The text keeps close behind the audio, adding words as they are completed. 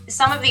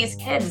some of these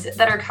kids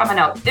that are coming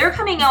out, they're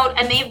coming out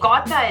and they've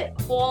got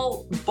that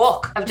whole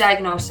book of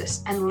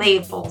diagnosis and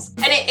labels.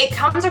 And it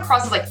comes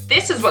across as like,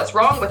 this is what's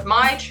wrong with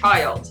my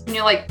child. And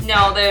you're like,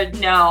 no.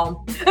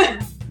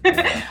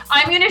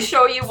 I'm going to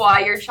show you why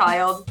your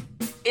child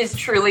is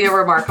truly a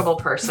remarkable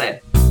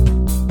person.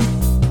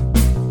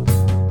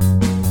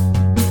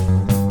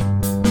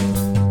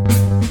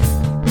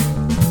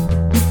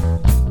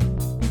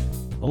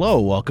 Hello,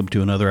 welcome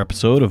to another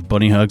episode of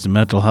Bunny Hugs and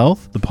Mental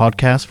Health, the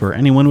podcast for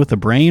anyone with a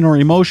brain or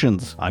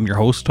emotions. I'm your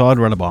host, Todd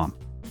Rennebaum.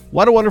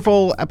 What a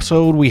wonderful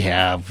episode we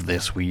have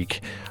this week.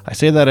 I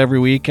say that every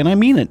week, and I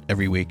mean it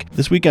every week.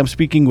 This week I'm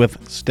speaking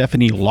with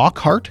Stephanie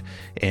Lockhart,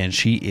 and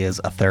she is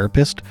a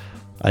therapist,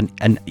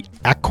 an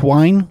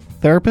equine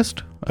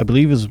therapist, I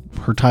believe is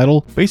her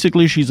title.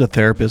 Basically, she's a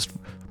therapist,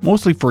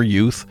 mostly for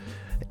youth,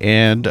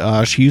 and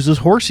she uses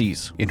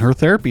horses in her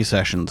therapy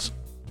sessions.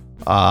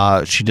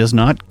 She does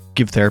not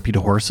give therapy to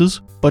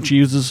horses, but she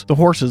uses the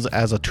horses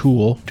as a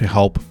tool to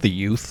help the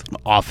youth,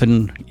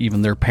 often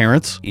even their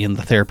parents, in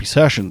the therapy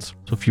sessions.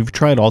 So if you've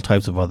tried all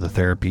types of other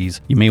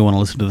therapies, you may want to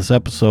listen to this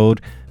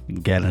episode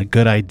and get a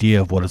good idea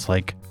of what it's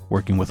like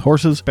working with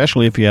horses,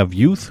 especially if you have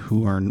youth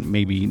who are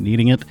maybe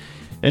needing it,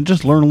 and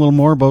just learn a little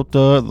more about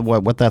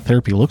what that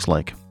therapy looks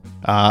like.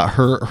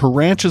 Her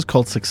ranch is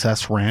called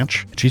Success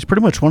Ranch. She's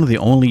pretty much one of the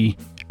only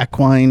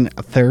equine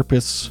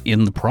therapists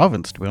in the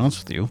province, to be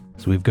honest with you.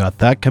 So we've got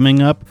that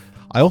coming up.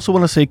 I also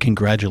want to say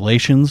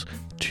congratulations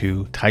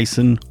to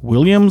Tyson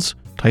Williams.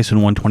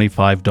 Tyson won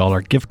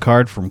 $25 gift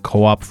card from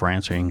Co-op for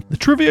answering the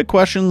trivia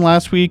question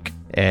last week.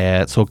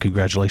 So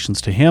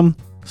congratulations to him.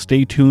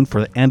 Stay tuned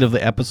for the end of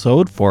the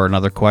episode for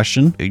another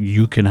question.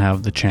 You can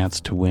have the chance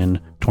to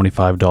win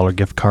 $25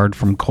 gift card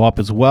from Co-op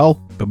as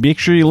well. But make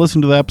sure you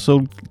listen to the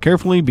episode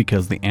carefully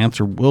because the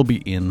answer will be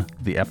in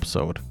the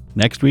episode.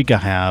 Next week I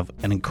have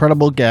an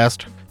incredible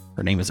guest.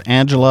 Her name is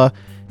Angela,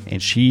 and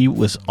she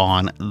was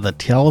on the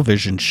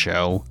television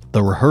show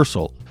The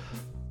Rehearsal.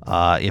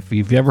 If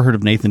you've ever heard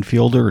of Nathan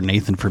Fielder or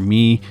Nathan for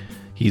Me,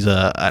 he's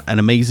an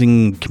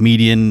amazing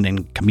comedian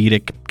and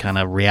comedic kind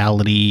of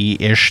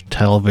reality-ish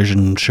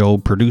television show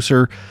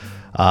producer.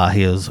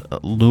 His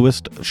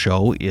newest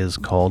show is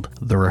called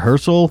The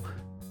Rehearsal,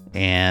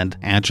 and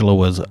Angela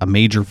was a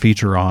major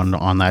feature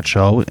on that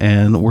show,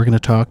 and we're going to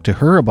talk to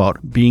her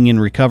about being in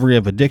recovery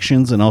of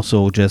addictions and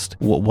also just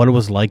what it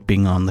was like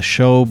being on the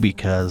show,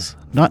 because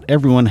not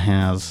everyone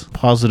has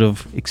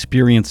positive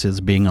experiences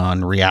being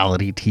on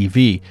reality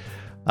TV.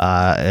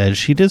 And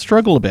she did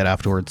struggle a bit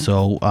afterwards,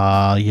 so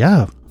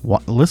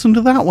listen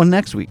to that one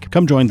next week.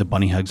 Come join the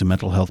Bunny Hugs and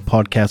Mental Health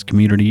podcast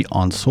community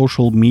on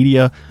social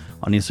media.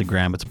 On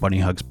Instagram, it's Bunny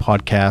Hugs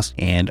Podcast.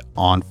 And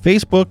on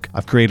Facebook,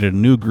 I've created a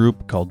new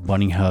group called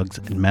Bunny Hugs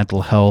and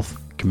Mental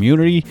Health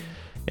Community.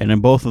 And in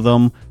both of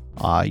them,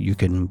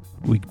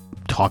 we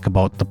talk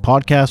about the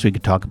podcast, we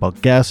could talk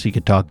about guests, you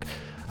could talk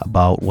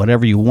about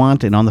whatever you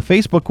want. And on the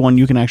Facebook one,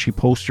 you can actually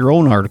post your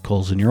own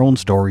articles and your own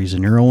stories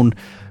and your own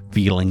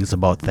feelings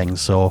about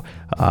things. So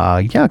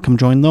come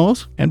join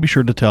those and be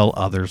sure to tell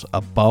others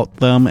about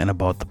them and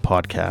about the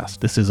podcast.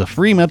 This is a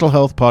free mental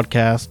health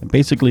podcast and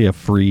basically a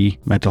free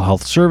mental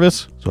health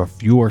service. So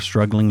if you are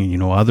struggling and you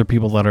know other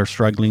people that are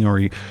struggling, or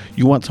you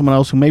want someone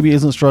else who maybe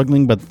isn't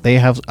struggling but they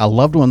have a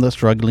loved one that's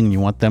struggling and you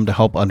want them to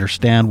help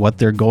understand what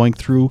they're going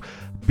through,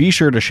 be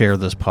sure to share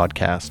this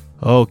podcast.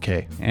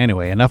 Okay,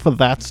 anyway, enough of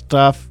that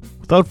stuff.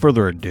 Without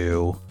further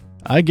ado,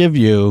 I give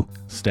you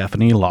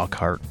Stephanie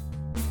Lockhart.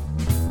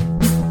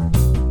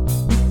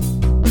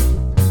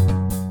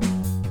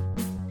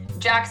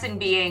 Jackson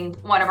being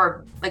one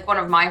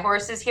of my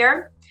horses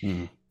here.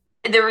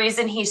 The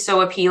reason he's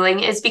so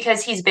appealing is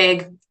because he's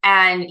big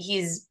and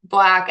he's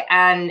black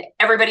and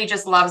everybody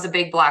just loves a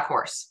big black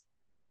horse.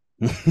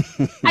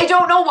 I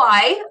don't know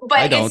why,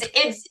 but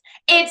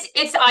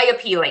it's eye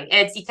appealing.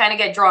 You kind of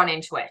get drawn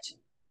into it.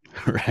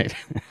 Right.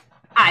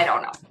 I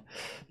don't know.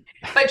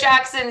 But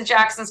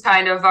Jackson's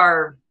kind of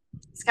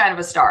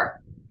a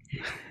star.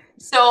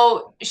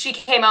 So she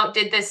came out,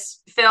 did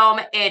this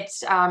film.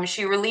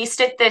 She released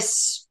it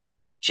this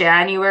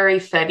January,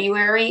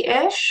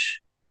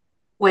 February-ish,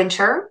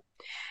 winter.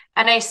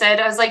 And I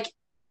was like,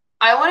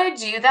 I want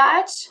to do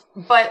that,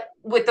 but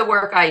with the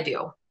work I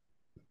do.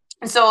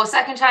 And so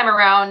second time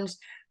around,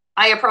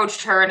 I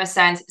approached her in a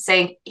sense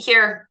saying,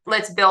 here,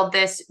 let's build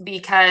this,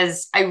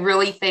 because I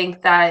really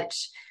think that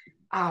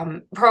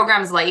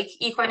programs like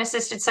equine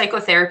assisted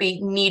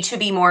psychotherapy need to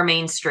be more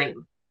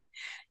mainstream.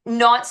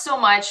 Not so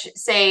much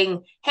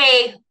saying,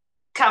 hey,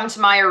 come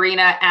to my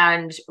arena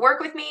and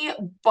work with me,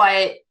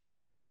 but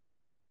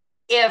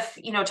if,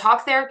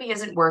 talk therapy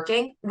isn't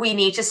working, we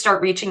need to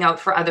start reaching out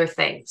for other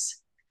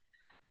things.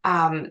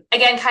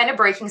 Again, kind of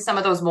breaking some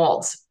of those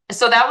molds.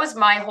 So that was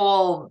my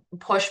whole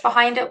push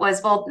behind it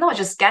was, well, no,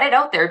 just get it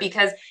out there,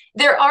 because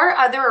there are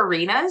other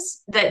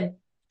arenas that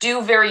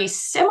do very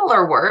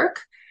similar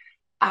work.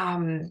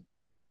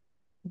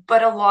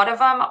 But a lot of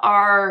them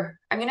are,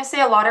 I'm going to say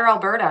a lot are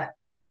Alberta.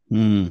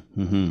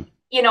 Mm-hmm.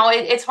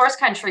 It's horse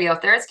country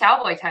out there. It's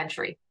cowboy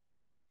country.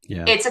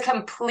 Yeah. It's a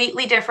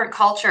completely different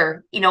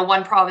culture,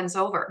 one province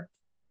over.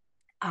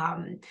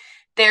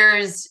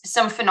 There's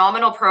some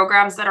phenomenal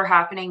programs that are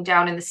happening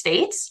down in the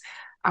States.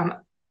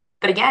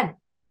 But again,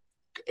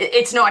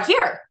 it's not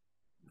here.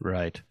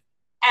 Right.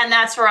 And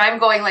that's where I'm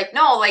going like,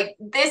 no, like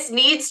this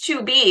needs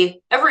to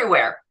be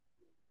everywhere.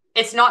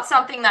 It's not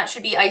something that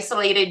should be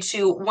isolated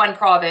to one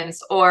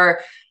province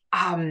or,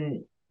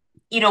 one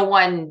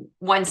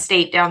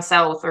state down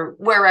south or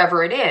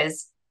wherever it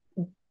is.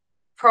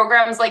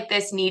 Programs like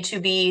this need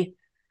to be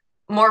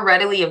more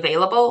readily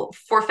available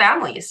for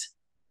families.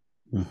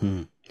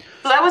 Mm-hmm.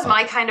 So that was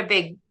my kind of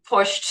big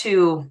push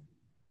to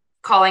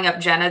calling up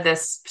Jenna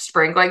this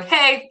spring going,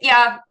 hey,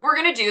 yeah, we're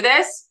going to do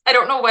this. I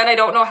don't know when, I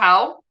don't know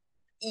how.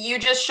 You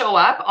just show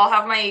up. I'll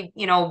have my,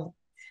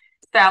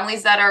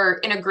 families that are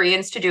in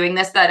agreement to doing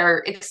this, that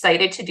are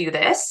excited to do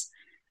this.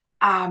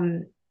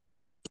 And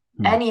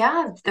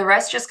yeah, the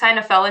rest just kind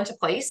of fell into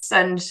place.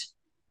 And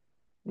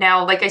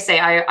now, like I say,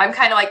 I'm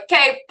kind of like,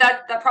 okay,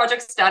 that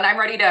project's done. I'm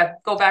ready to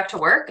go back to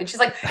work. And she's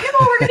like,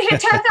 we're going to hit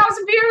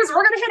 10,000 views.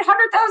 We're going to hit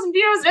 100,000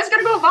 views. And it's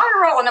going to go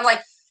viral. And I'm like,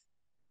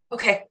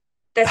 okay,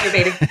 that's your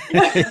baby.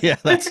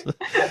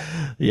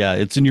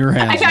 It's in your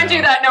hands. I can't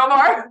do that no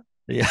more.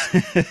 Yeah.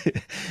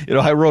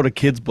 I wrote a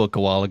kid's book a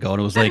while ago, and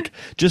it was like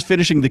just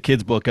finishing the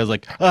kid's book. I was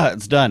like,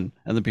 it's done.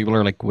 And then people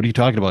are like, what are you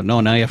talking about? No,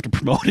 now you have to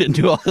promote it and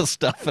do all this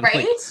stuff. And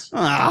right?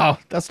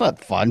 Like, that's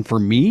not fun for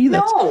me.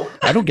 No.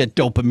 I don't get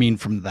dopamine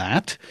from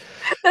that.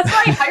 That's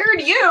why I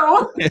hired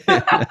you.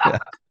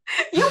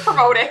 You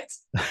promote it.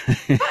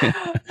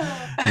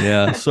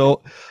 Yeah.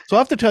 So I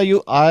have to tell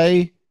you,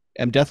 I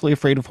am deathly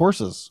afraid of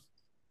horses.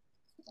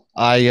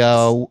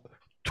 I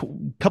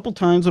couple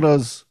times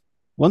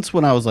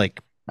when I was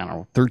like, I don't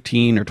know,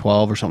 13 or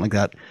 12 or something like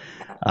that.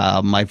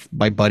 My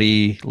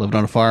buddy lived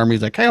on a farm.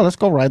 He's like, hey, let's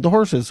go ride the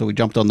horses. So we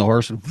jumped on the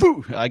horse and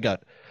I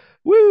got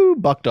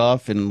bucked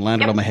off and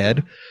landed on my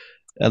head.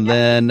 And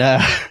then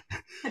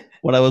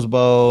when I was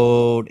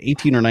about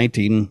 18 or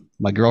 19,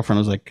 my girlfriend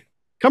was like,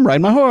 come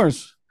ride my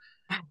horse.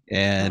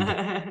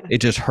 And it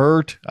just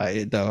hurt.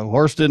 The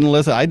horse didn't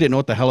listen. I didn't know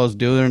what the hell I was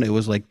doing. It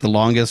was like the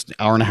longest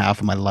hour and a half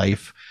of my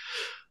life.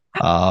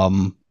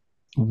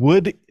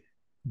 Would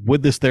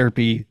this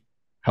therapy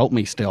help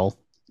me still,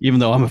 even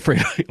though I'm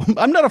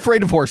not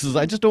afraid of horses.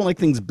 I just don't like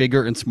things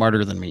bigger and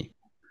smarter than me.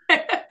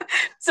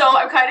 So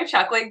I'm kind of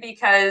chuckling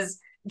because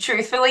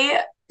truthfully,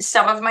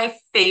 some of my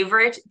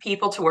favorite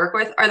people to work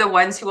with are the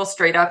ones who will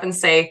straight up and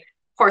say,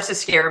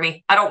 horses scare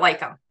me. I don't like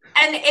them.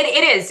 And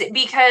it is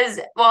because,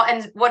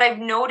 and what I've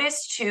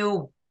noticed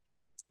too,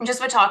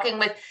 just with talking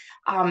with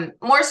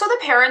more so the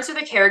parents or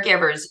the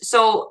caregivers.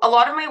 So a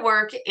lot of my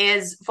work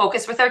is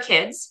focused with our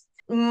kids.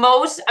 I'm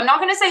not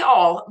going to say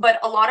all, but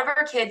a lot of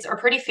our kids are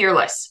pretty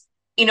fearless.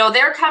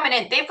 They're coming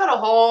in, they've got a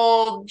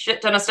whole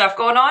shit ton of stuff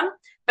going on,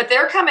 but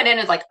they're coming in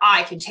and like,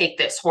 I can take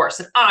this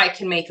horse and I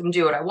can make him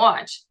do what I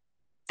want.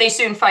 They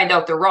soon find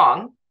out they're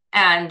wrong.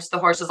 And the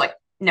horse is like,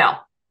 no,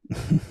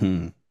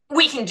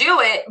 we can do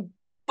it,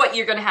 but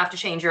you're going to have to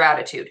change your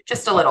attitude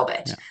just a little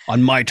bit. Yeah.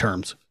 On my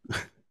terms.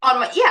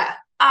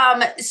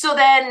 So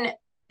then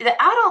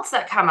the adults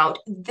that come out,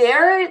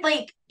 they're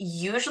like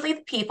usually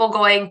the people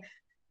going,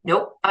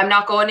 nope, I'm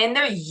not going in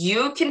there.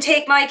 You can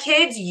take my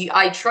kids.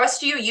 I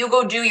trust you. You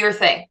go do your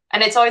thing.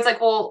 And it's always like,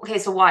 well, okay,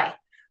 so why?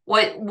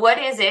 What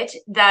is it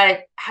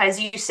that has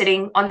you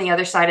sitting on the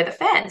other side of the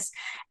fence?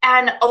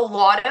 And a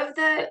lot of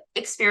the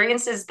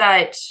experiences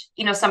that,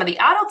 some of the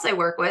adults I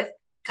work with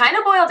kind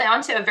of boil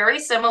down to a very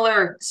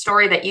similar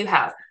story that you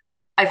have.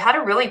 I've had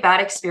a really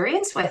bad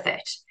experience with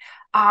it.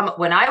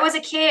 When I was a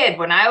kid,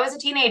 when I was a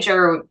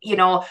teenager,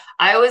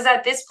 I was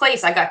at this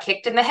place, I got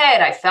kicked in the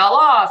head, I fell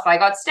off, I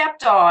got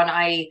stepped on,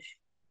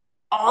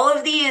 all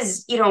of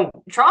these,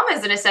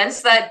 traumas in a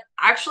sense that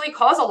actually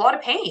cause a lot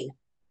of pain.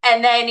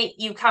 And then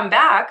you come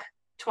back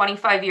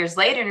 25 years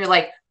later and you're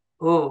like,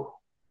 oh,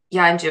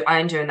 yeah,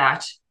 I'm doing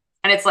that.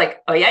 And it's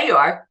like, oh yeah, you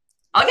are.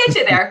 I'll get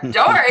you there.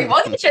 Don't worry,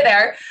 we'll get you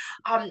there.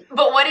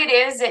 But what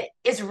it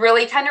is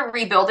really kind of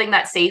rebuilding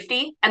that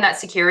safety and that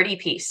security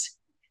piece.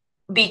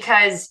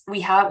 Because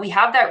we have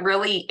that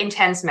really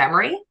intense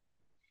memory.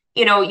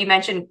 You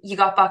mentioned you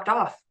got bucked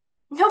off.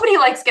 Nobody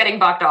likes getting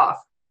bucked off.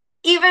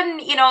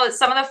 Even,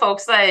 some of the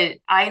folks that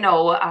I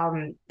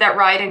know that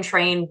ride and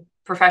train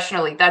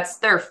professionally, that's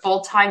their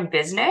full-time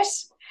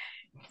business.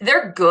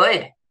 They're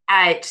good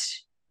at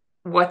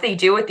what they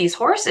do with these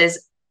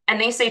horses. And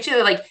they say too,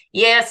 they're like,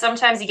 yeah,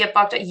 sometimes you get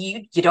bucked off.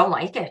 You don't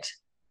like it.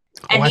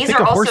 And these I think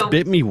are a horse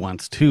bit me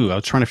once too. I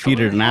was trying to feed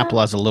it an apple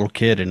as a little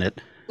kid and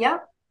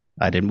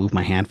I didn't move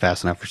my hand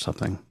fast enough or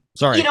something.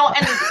 Sorry. And no,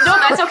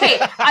 that's okay.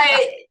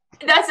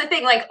 That's the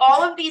thing. Like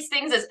all of these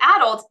things as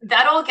adults,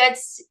 that all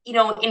gets,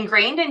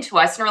 ingrained into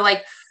us. And we're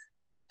like,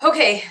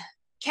 okay,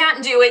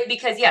 can't do it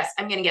because yes,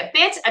 I'm going to get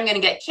bit. I'm going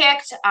to get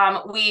kicked.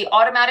 We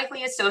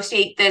automatically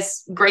associate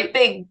this great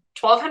big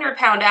 1,200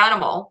 pound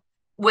animal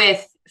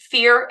with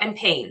fear and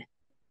pain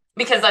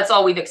because that's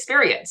all we've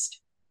experienced.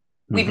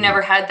 We've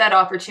never had that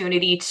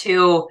opportunity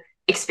to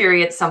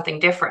experience something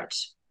different.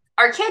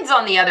 Our kids,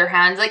 on the other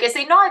hand, like I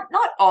say, not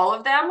all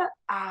of them,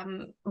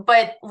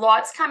 but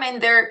lots come in.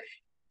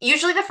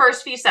 usually the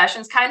first few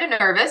sessions kind of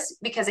nervous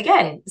because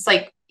again, it's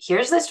like,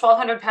 here's this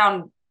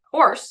 1,200-pound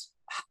horse.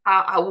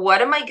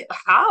 What am I,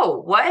 how,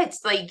 what?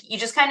 Like, you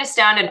just kind of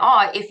stand in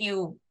awe if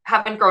you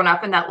haven't grown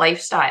up in that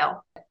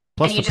lifestyle.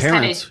 Plus And you the just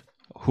kind parents of,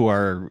 who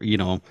are,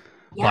 yeah,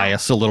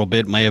 biased a little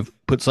bit might have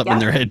put something in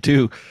yeah. their head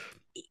too.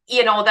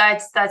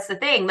 That's the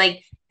thing.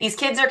 Like, these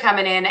kids are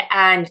coming in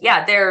and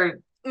yeah, they're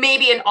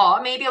maybe in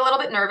awe, maybe a little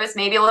bit nervous,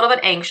 maybe a little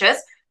bit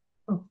anxious,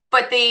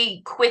 but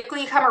they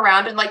quickly come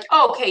around and like,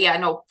 oh, okay, yeah,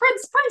 no,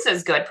 Prince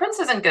is good. Prince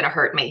isn't going to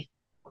hurt me.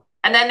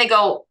 And then they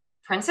go,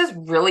 Prince is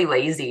really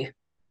lazy.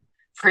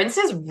 Prince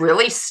is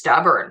really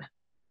stubborn.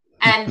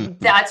 And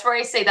that's where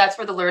I say that's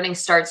where the learning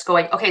starts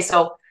going. Okay,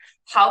 so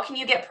how can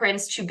you get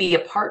Prince to be a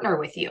partner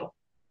with you?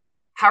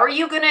 What are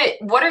you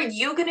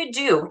going to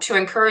do to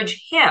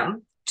encourage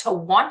him to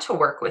want to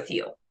work with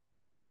you?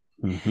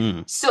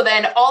 Mm-hmm. So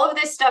then all of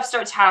this stuff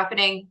starts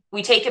happening.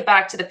 We take it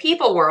back to the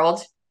people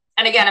world.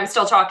 And again, I'm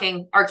still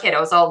talking our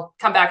kiddos. I'll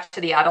come back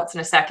to the adults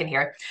in a second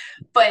here.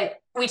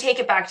 But we take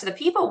it back to the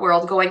people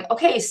world going,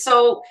 okay,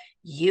 so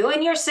you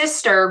and your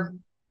sister,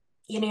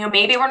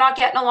 maybe we're not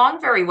getting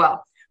along very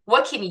well.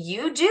 What can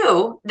you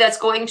do that's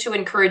going to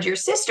encourage your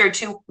sister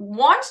to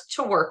want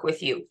to work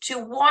with you, to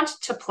want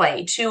to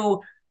play,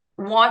 to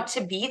want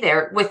to be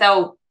there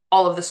without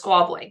all of the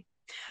squabbling?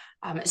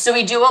 So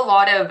we do a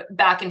lot of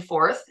back and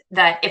forth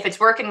that if it's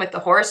working with the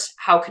horse,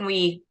 how can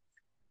we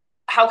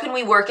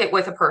work it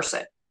with a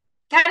person?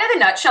 Kind of the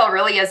nutshell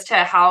really as to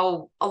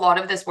how a lot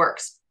of this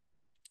works.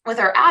 With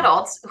our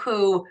adults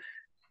who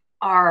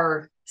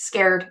are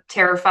scared,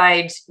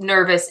 terrified,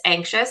 nervous,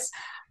 anxious,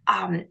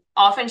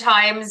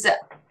 oftentimes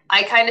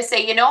I kind of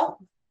say,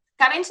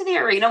 come into the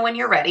arena when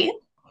you're ready.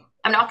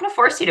 I'm not going to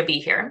force you to be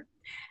here.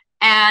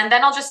 And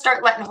then I'll just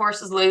start letting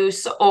horses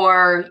loose,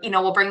 or,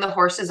 we'll bring the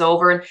horses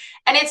over. And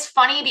it's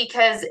funny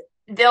because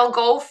they'll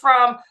go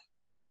from,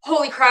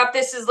 holy crap,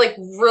 this is like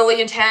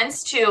really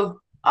intense to,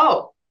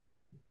 oh,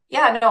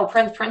 yeah, no,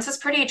 Prince is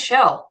pretty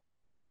chill.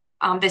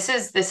 This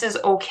is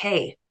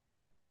okay.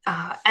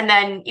 And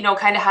then,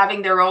 kind of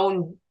having their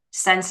own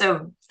sense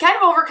of kind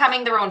of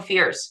overcoming their own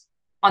fears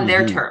on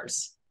their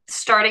terms,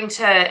 starting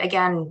to,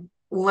 again,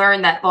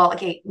 learn that, well,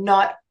 okay,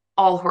 not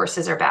all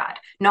horses are bad.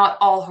 Not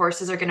all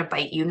horses are going to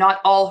bite you. Not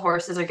all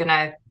horses are going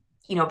to,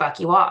 buck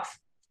you off.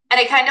 And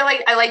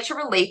I like to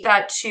relate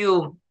that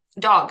to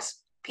dogs.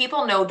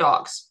 People know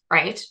dogs,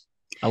 right?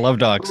 I love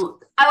dogs.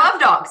 I love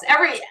dogs.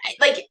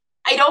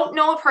 I don't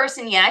know a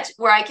person yet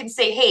where I can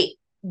say, hey,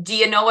 do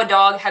you know a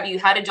dog? Have you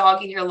had a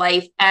dog in your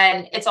life?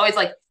 And it's always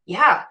like,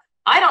 yeah,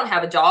 I don't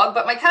have a dog,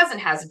 but my cousin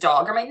has a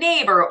dog, or my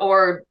neighbor,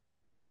 or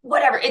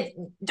whatever.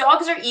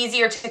 Dogs are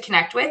easier to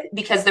connect with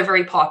because they're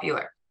very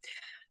popular.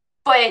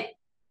 But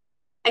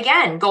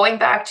again, going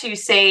back to,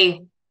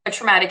 say, a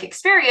traumatic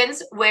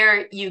experience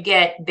where you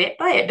get bit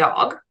by a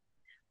dog,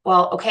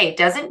 well, okay, it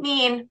doesn't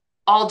mean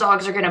all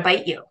dogs are going to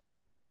bite you.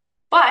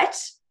 But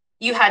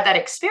you had that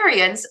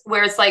experience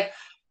where it's like,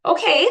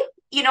 okay,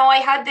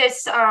 I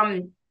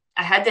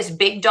had this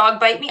big dog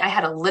bite me. I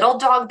had a little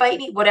dog bite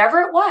me,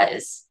 whatever it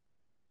was.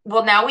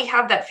 Well, now we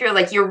have that fear.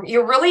 Like, you're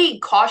really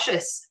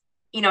cautious,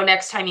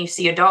 next time you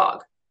see a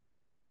dog,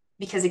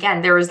 because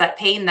again, there was that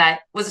pain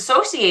that was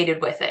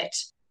associated with it.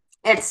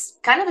 It's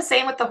kind of the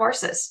same with the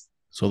horses.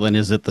 So then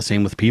is it the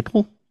same with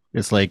people?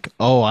 It's like,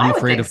 oh, I'm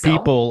afraid of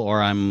people,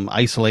 or I'm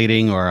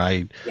isolating, or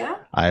I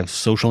have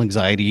social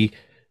anxiety.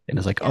 And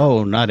it's like,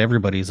 oh, not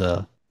everybody's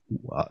an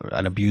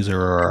abuser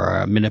or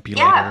a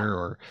manipulator.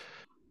 Or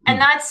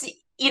and that's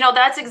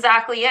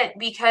exactly it,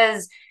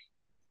 because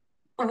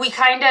we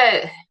kind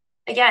of,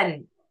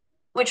 again,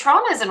 with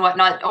traumas and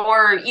whatnot,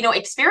 or,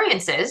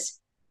 experiences,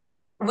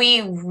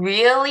 we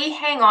really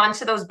hang on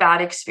to those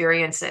bad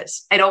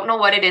experiences. I don't know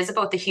what it is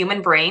about the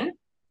human brain,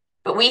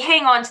 but we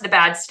hang on to the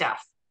bad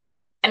stuff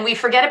and we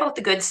forget about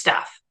the good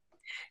stuff.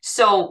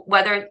 So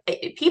whether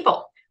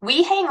people,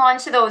 we hang on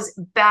to those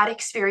bad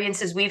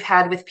experiences we've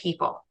had with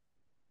people,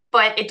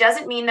 but it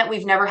doesn't mean that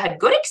we've never had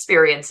good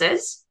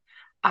experiences.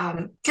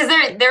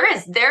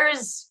 Because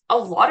there's a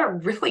lot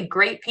of really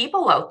great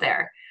people out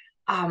there.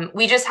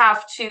 We just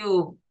have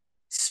to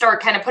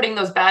start kind of putting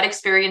those bad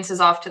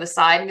experiences off to the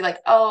side and be like,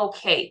 oh,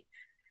 okay,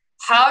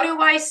 how do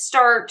I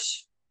start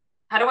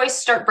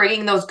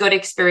bringing those good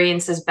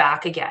experiences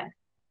back again?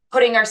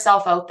 Putting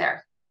ourselves out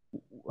there.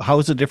 How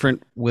is it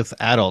different with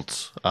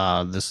adults,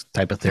 this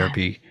type of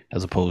therapy,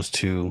 as opposed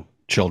to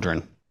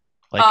children?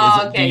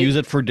 Like, do you use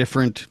it for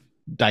different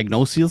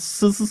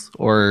diagnoses,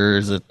 or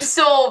is it?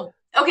 So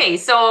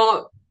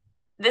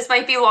this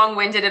might be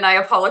long-winded and I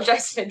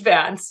apologize in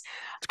advance.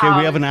 It's okay,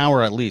 we have an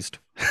hour at least.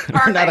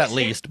 Not at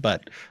least,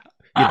 but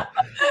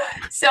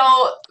So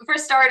for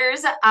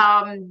starters,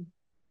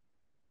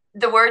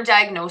 the word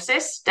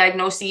diagnoses,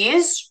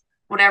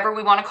 whatever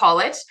we want to call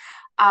it,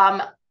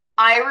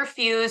 I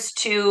refuse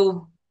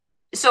to.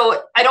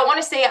 So I don't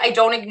want to say I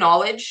don't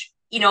acknowledge,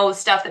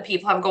 stuff that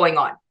people have going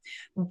on.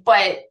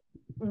 But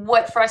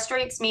what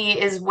frustrates me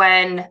is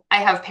when I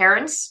have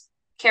parents,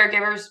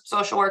 caregivers,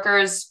 social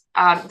workers,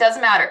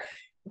 doesn't matter,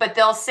 but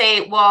they'll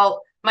say,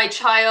 well, my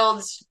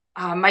child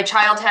My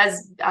child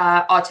has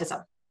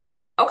autism.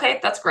 Okay,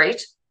 that's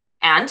great.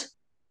 And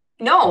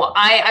no,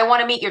 I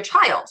want to meet your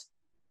child.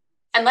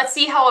 And let's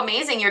see how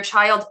amazing your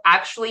child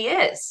actually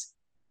is.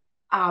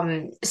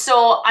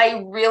 So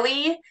I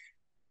really,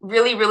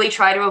 really, really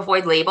try to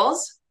avoid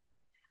labels.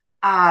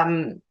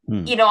 A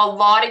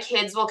lot of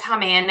kids will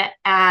come in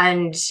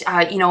and,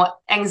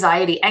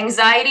 anxiety.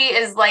 Anxiety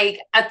is like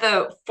at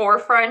the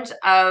forefront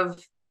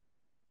of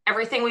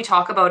everything we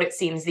talk about, it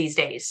seems, these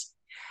days.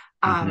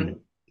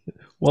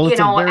 Well, it's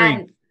a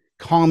very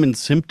common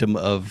symptom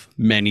of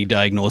many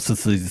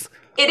diagnoses.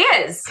 It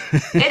is.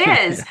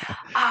 It is.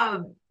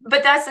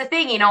 But that's the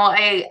thing,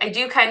 I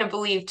do kind of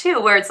believe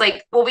too, where it's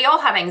like, well, we all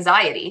have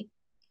anxiety.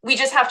 We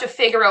just have to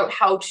figure out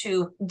how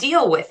to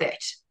deal with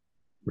it.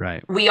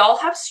 Right. We all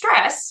have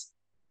stress,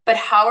 but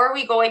how are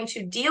we going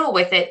to deal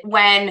with it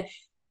when,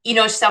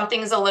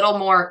 something's a little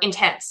more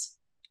intense?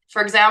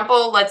 For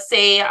example, let's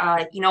say,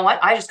 you know what?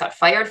 I just got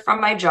fired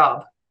from my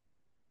job.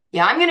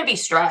 Yeah, I'm going to be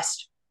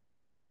stressed.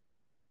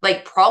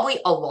 Like probably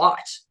a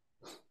lot.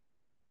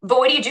 But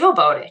what do you do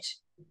about it?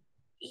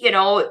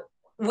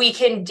 We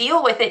can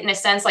deal with it in a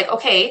sense like,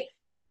 okay,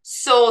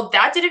 so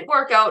that didn't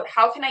work out.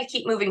 How can I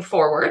keep moving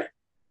forward?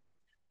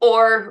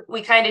 Or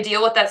we kind of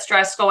deal with that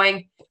stress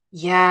going,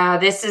 yeah,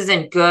 this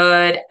isn't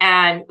good.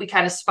 And we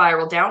kind of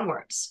spiral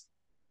downwards.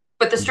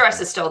 But the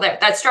stress is still there.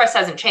 That stress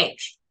hasn't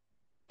changed.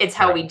 It's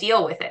how we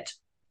deal with it.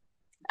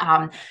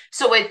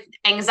 So with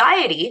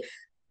anxiety,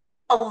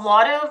 a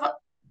lot of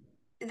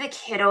the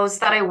kiddos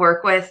that I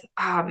work with,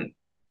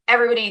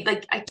 everybody,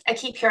 like I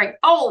keep hearing,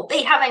 oh,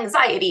 they have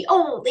anxiety.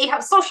 Oh, they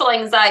have social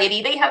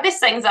anxiety. They have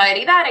this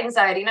anxiety, that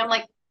anxiety. And I'm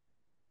like,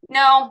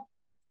 no,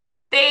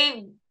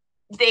 they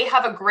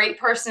have a great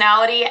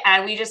personality,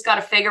 and we just got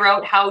to figure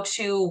out how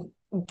to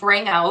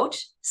bring out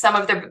some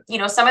of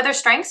their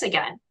strengths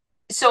again.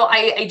 So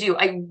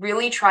I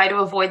really try to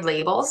avoid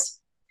labels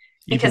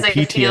because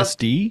even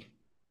PTSD.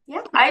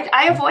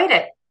 I avoid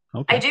it.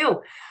 Okay. I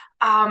do.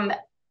 I'm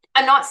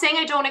not saying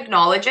I don't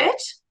acknowledge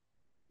it.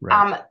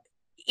 Right.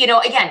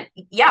 Again,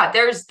 yeah,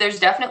 there's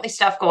definitely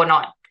stuff going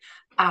on.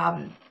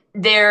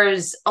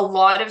 There's a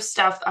lot of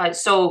stuff.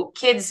 So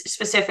kids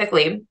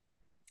specifically,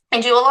 I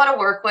do a lot of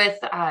work with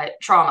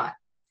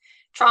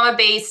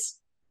trauma-based,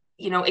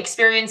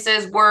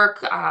 experiences,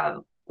 work,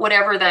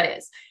 whatever that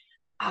is.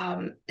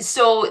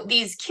 So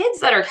these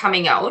kids that are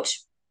coming out,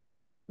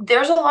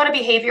 there's a lot of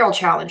behavioral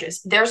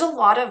challenges. There's a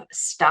lot of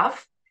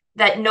stuff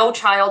that no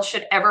child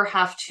should ever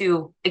have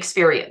to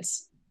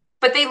experience,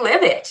 but they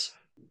live it.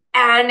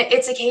 And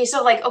it's a case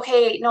of like,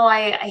 okay, no,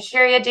 I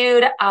hear you,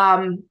 dude.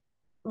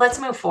 Let's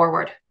move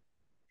forward.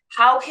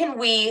 How can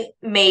we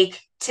make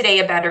today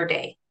a better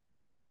day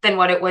than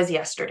what it was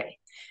yesterday?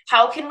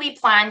 How can we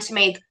plan to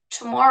make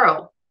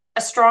tomorrow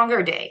a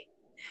stronger day?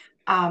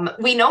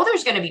 We know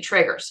there's going to be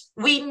triggers.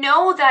 We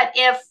know that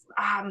if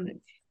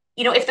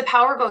the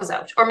power goes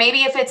out, or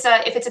maybe if it's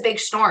a big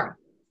storm,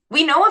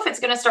 we know if it's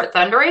going to start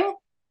thundering,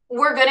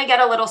 we're going to get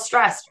a little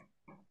stressed.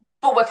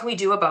 But what can we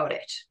do about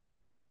it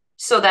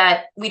so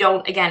that we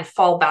don't, again,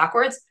 fall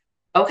backwards?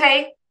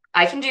 Okay,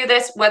 I can do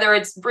this, whether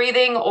it's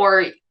breathing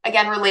or,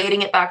 again,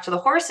 relating it back to the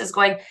horses,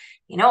 going,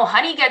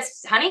 honey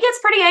gets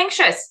pretty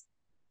anxious.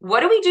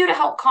 What do we do to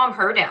help calm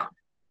her down?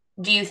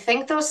 Do you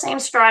think those same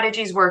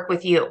strategies work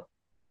with you?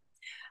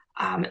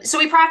 So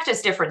we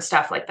practice different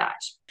stuff like that.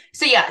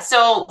 So yeah,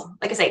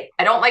 like I say,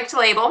 I don't like to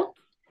label.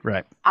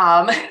 Right.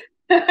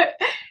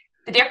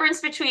 The difference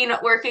between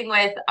working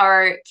with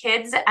our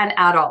kids and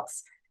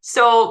adults.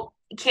 So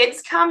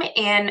kids come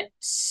in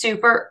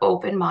super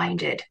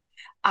open-minded.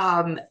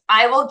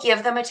 I will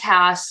give them a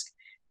task,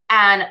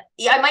 and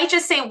I might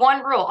just say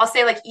one rule. I'll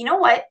say, like, you know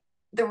what?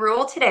 The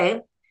rule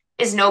today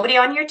is nobody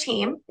on your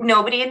team,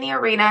 nobody in the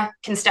arena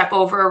can step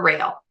over a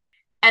rail.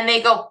 And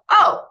they go,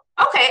 oh,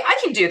 okay, I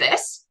can do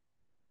this.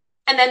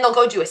 And then they'll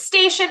go do a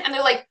station, and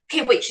they're like,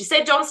 okay, wait, she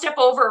said don't step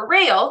over a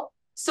rail.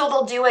 So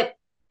they'll do it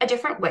a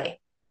different way,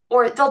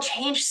 or they'll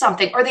change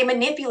something, or they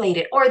manipulate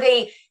it, or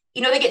they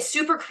get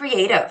super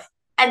creative.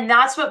 And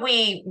that's what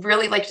we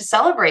really like to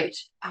celebrate.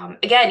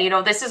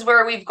 Again, this is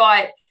where we've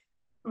got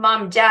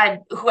mom,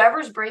 dad,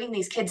 whoever's bringing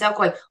these kids out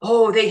going,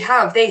 oh, they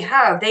are.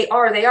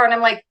 And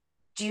I'm like,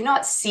 do you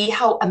not see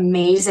how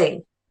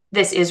amazing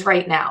this is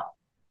right now?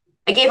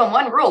 I gave them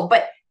one rule,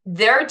 but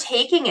they're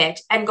taking it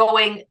and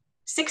going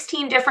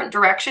 16 different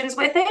directions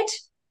with it,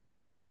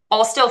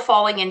 all still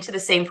falling into the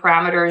same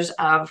parameters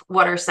of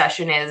what our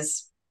session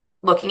is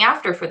looking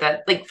after for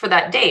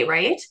that day,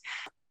 right?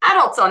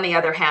 Adults, on the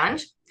other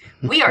hand,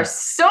 we are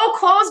so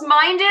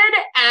closed-minded,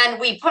 and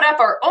we put up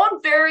our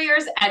own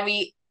barriers, and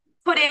we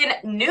put in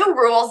new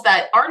rules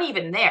that aren't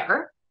even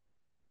there,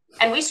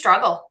 and we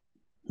struggle.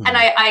 And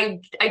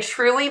I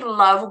truly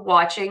love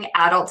watching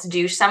adults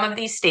do some of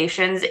these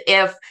stations.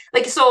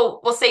 So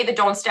we'll say the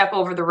don't step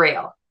over the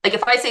rail. Like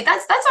if I say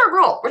that's our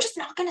rule, we're just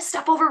not going to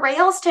step over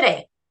rails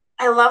today.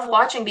 I love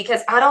watching,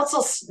 because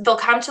adults they'll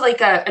come to like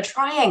a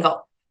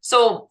triangle.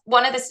 So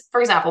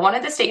for example, one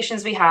of the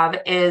stations we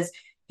have is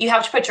you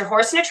have to put your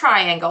horse in a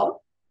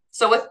triangle.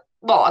 So with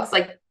logs,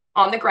 like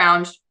on the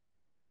ground,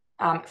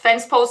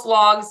 Fence post,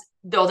 logs,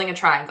 building a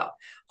triangle.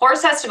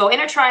 Horse has to go in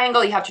a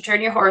triangle. You have to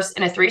turn your horse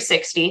in a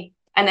 360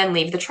 and then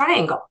leave the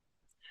triangle,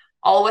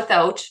 all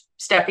without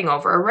stepping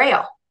over a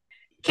rail.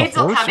 Kids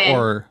will come in.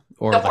 Or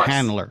the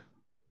handler?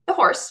 The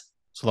horse.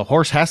 So the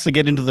horse has to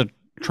get into the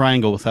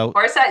triangle without...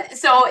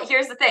 So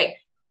here's the thing.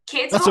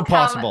 Kids That's will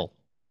impossible.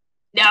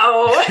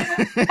 No.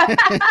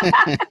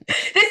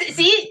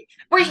 See,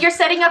 where you're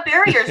setting up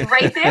barriers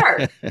right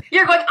there.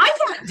 You're going, I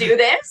can't do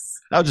this.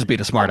 I'll just be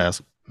the smart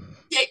ass.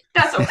 Yeah,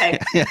 that's okay.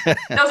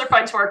 Those are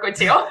fun to work with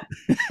too.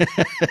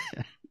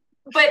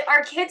 But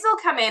our kids will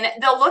come in,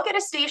 they'll look at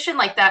a station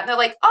like that, and they're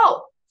like,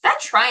 oh, that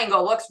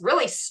triangle looks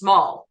really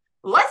small.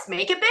 Let's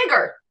make it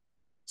bigger.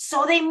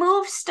 So they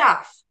move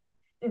stuff.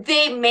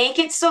 They make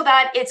it so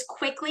that it's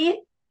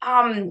quickly,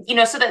 so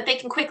that they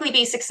can quickly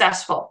be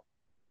successful.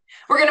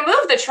 We're going to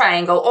move the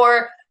triangle,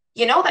 or,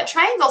 that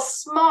triangle's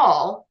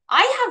small.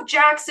 I have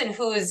Jackson,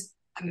 who's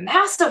a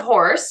massive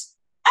horse.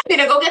 I'm going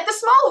to go get the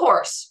small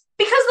horse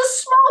because the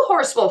small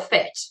horse will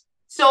fit.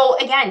 So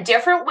again,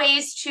 different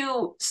ways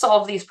to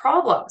solve these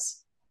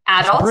problems.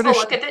 Adults will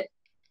look at it.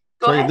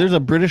 Go ahead. There's a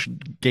British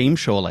game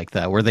show like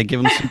that where they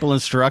give them simple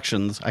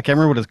instructions. I can't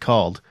remember what it's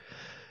called.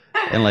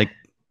 And like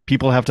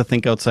people have to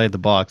think outside the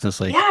box. And it's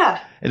like,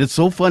 yeah. And it's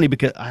so funny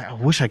because I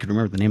wish I could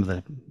remember the name of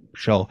the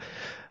show.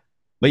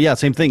 But yeah,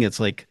 same thing. It's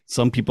like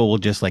some people will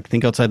just like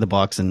think outside the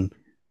box and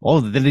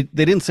they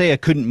didn't say I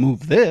couldn't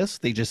move this.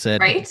 They just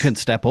said I couldn't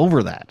step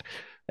over that.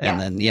 And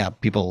then,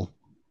 people,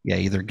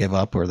 either give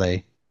up or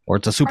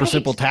it's a super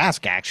simple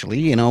task,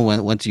 actually,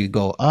 once you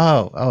go,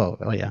 oh,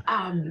 yeah.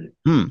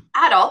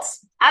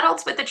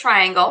 Adults with the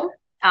triangle,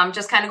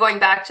 just kind of going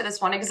back to this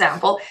one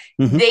example,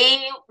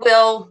 they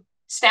will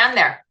stand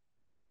there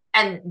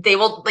and they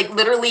will like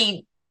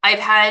literally, I've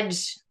had,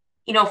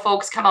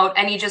 folks come out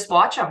and you just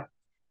watch them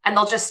and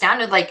they'll just stand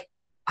with like,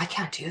 I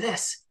can't do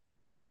this.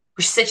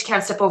 She said she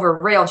can't step over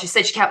a rail. And she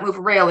said she can't move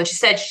a rail. And she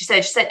said,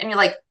 and you're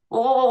like,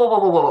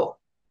 whoa.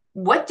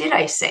 What did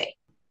I say?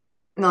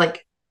 And they're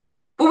like,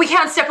 well, we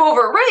can't step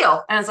over a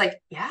rail. And I was like,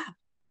 yeah.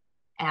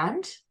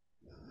 And?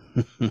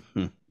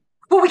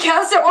 Well, we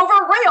can't step over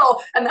a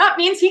rail. And that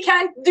means he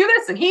can't do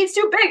this. And he's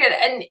too big.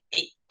 And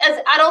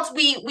as adults,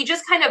 we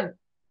just kind of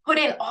put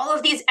in all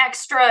of these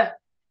extra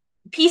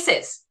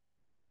pieces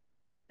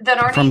that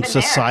aren't from even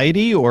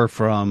society there. Or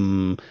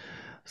from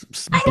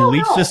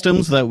belief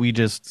systems that we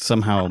just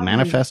somehow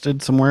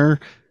manifested somewhere.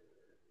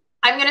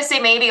 I'm going to say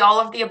maybe all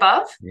of the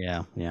above.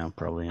 Yeah,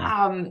 probably.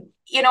 Yeah.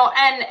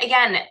 And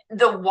again,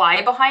 the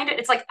why behind it,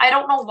 it's like, I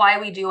don't know why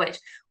we do it.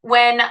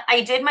 When I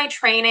did my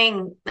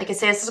training, like I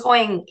say, this is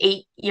going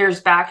 8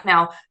 years back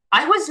now,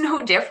 I was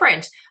no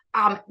different.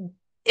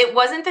 It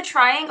wasn't the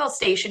triangle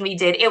station we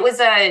did. It was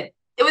a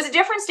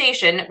different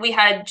station. We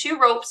had 2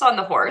 ropes on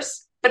the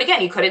horse, but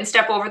again, you couldn't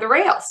step over the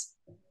rails.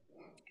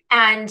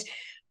 And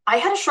I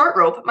had a short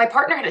rope. My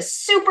partner had a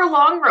super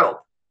long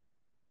rope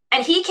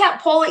and he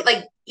kept pulling,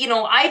 like,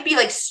 I'd be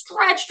like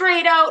stretched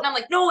right out and I'm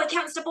like, no, I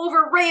can't step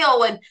over a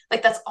rail. And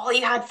like, that's all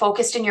you had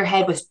focused in your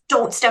head was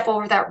don't step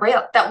over that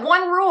rail, that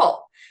one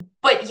rule,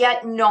 but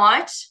yet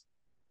not,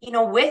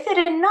 with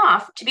it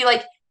enough to be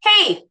like,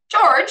 hey,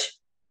 George,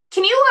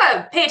 can you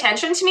pay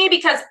attention to me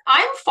because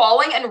I'm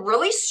falling and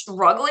really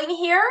struggling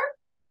here.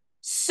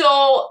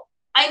 So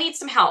I need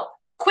some help.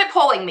 Quit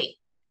pulling me.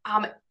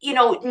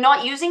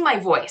 Not using my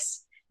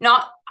voice.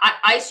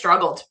 I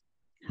struggled.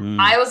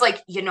 I was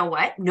like, you know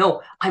what?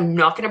 No, I'm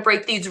not going to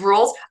break these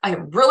rules. I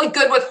am really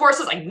good with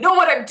horses. I know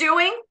what I'm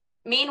doing.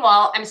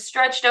 Meanwhile, I'm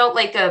stretched out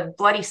like a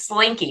bloody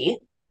slinky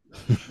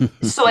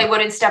so I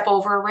wouldn't step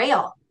over a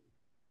rail.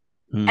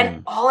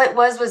 And all it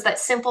was that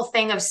simple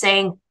thing of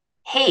saying,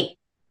 hey,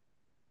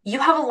 you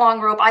have a long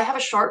rope. I have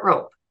a short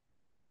rope.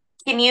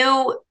 Can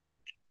you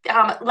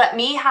let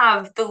me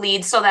have the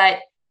lead so that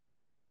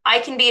I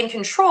can be in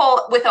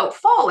control without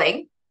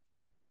falling?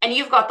 And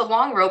you've got the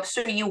long rope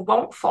so you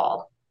won't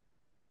fall.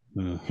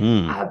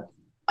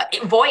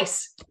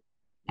 Voice,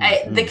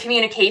 the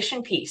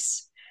communication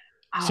piece.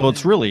 So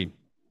it's really,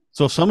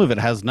 some of it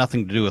has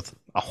nothing to do with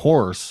a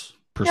horse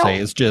per se.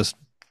 It's just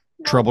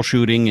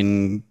troubleshooting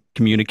and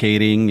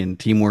communicating and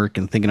teamwork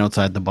and thinking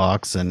outside the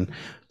box. And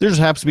there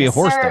just happens to be a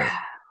horse there.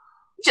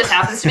 Just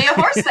happens to be a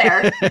horse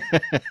there.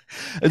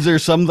 Is there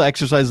some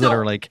exercises that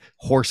are like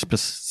horse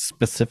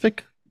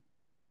specific?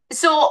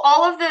 So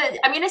I'm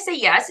going to say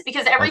yes,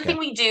 because everything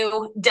we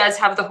do does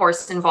have the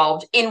horse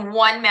involved in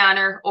one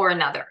manner or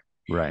another.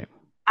 Right.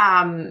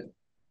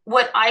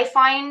 What I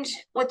find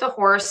with the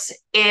horse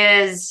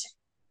is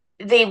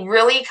they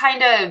really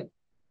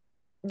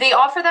they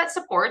offer that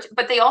support,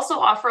 but they also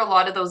offer a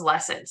lot of those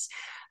lessons.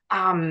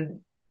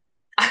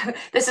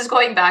 This is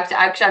going back to,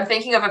 actually, I'm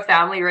thinking of a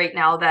family right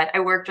now that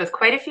I worked with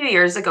quite a few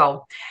years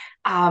ago.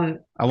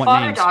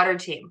 Father-daughter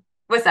team.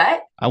 What's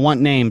that? I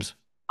want names.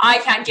 I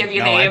can't give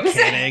you names.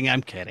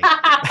 I'm kidding.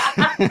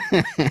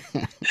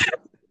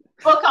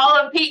 We'll call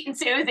them Pete and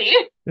Susie.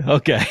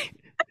 Okay.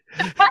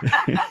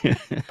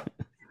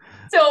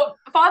 So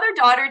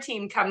father-daughter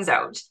team comes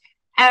out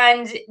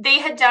And they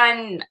had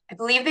done, I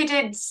believe they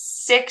did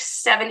 6,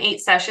 7, 8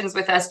 sessions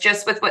with us,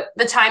 just with what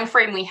the time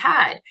frame we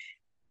had.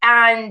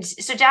 And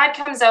so dad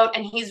comes out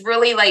and he's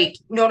really like,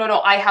 no,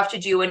 I have to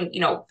do. And,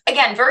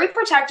 again, very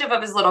protective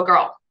of his little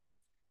girl,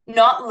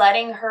 not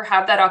letting her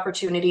have that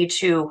opportunity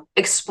to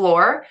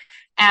explore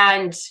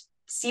and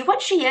see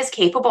what she is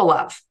capable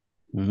of.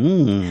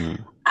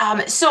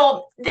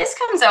 So this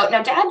comes out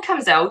now. Dad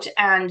comes out,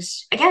 and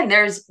again,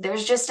 there's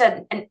just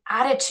an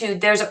attitude.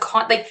 There's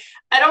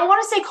I don't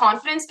want to say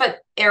confidence, but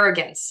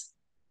arrogance.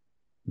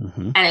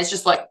 And it's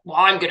just like, well,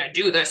 I'm gonna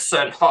do this,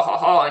 and ha ha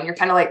ha. And you're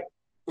kind of like,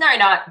 no, you're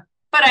not.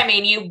 But I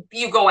mean,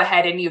 you go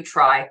ahead and you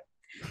try.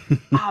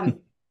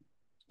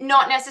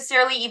 Not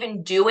necessarily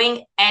even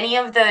doing any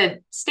of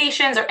the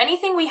stations or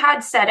anything we had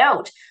set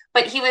out,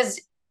 but he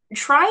was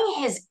trying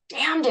his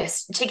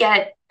damnedest to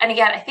get, and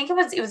again, I think it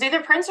was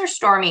either Prince or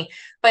Stormy,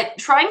 but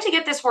trying to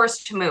get this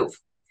horse to move.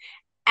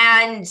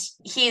 And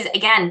he's,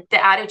 again,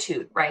 the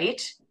attitude,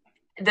 right?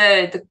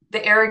 The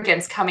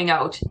arrogance coming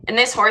out. And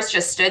this horse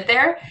just stood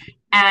there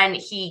and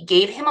he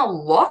gave him a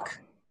look.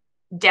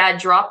 Dad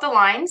dropped the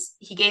lines.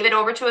 He gave it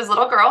over to his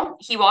little girl.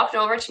 He walked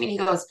over to me and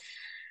he goes,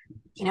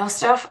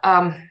 Steph,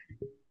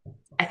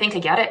 I think I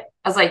get it.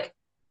 I was like,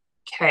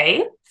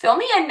 okay, fill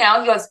me in now.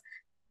 He goes,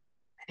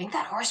 I think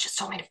that horse just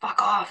told me to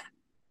fuck off.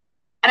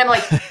 And I'm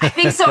like, I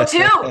think so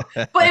too.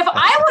 But if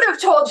I would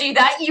have told you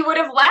that, you would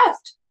have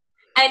left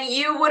and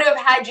you would have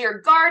had your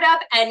guard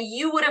up and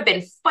you would have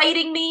been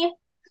fighting me.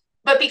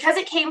 But because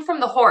it came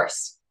from the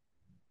horse,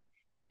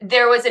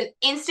 there was an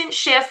instant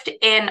shift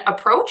in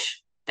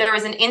approach. There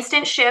was an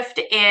instant shift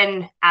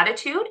in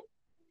attitude.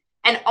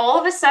 And all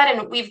of a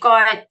sudden we've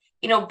got,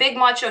 big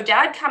macho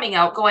dad coming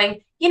out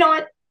going, you know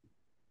what?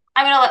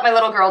 I'm going to let my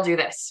little girl do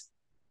this.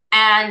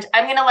 And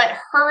I'm going to let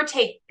her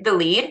take the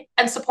lead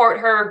and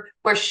support her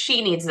where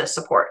she needs the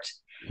support.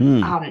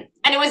 And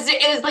it was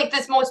like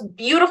this most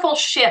beautiful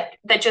shift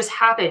that just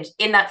happened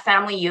in that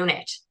family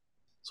unit.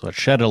 So it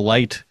shed a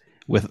light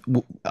with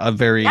a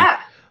very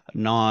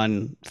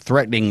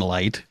non-threatening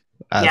light,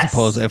 as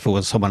opposed to if it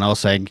was someone else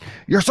saying,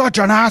 "You're such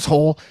an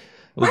asshole."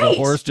 It was a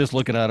horse just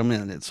looking at him,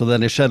 and so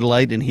then it shed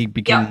light, and he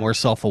became more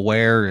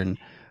self-aware. And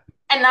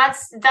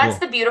that's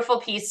the beautiful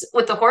piece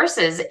with the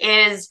horses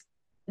is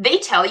they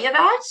tell you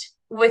that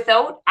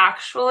without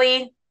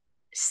actually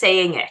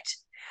saying it.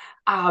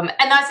 And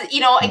that's,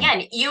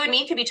 again, you and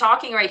me could be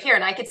talking right here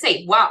and I could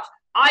say, wow,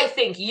 I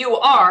think you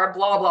are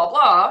blah, blah,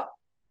 blah.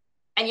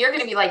 And you're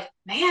going to be like,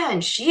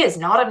 man, she is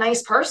not a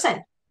nice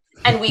person.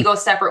 And we go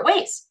separate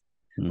ways.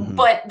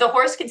 But the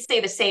horse could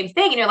say the same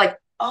thing. And you're like,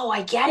 oh,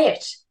 I get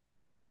it.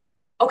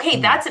 Okay,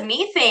 that's a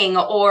me thing.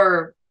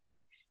 Or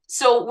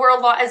so we're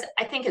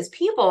as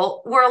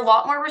people, we're a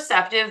lot more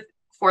receptive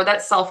for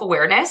that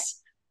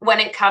self-awareness when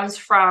it comes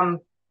from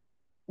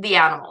the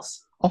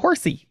animals. A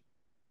horsey.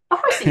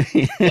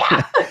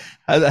 Yeah.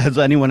 Has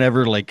anyone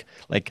ever like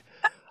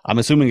I'm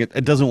assuming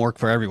it doesn't work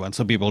for everyone.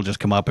 Some people just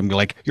come up and be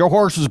like, your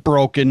horse is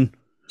broken.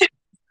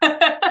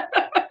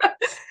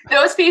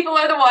 Those people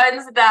are the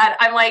ones that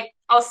I'm like,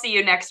 I'll see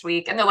you next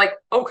week. And they're like,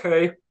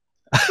 okay.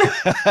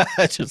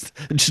 it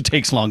just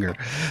takes longer.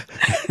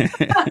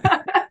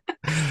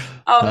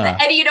 And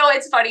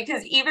it's funny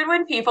because even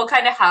when people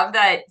kind of have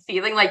that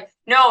feeling like,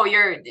 no,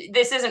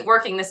 this isn't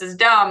working, this is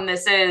dumb,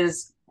 this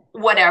is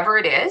whatever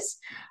it is,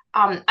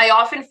 I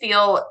often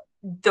feel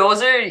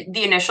those are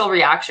the initial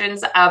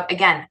reactions of,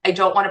 again, I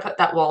don't want to put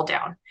that wall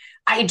down.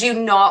 I do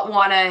not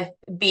want to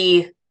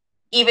be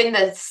even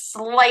the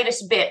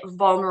slightest bit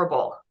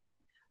vulnerable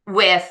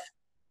with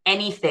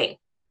anything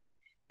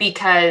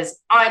because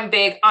I'm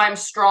big, I'm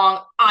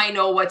strong, I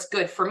know what's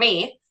good for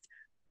me.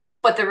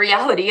 But the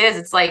reality is,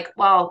 it's like,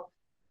 well,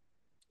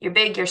 you're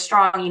big, you're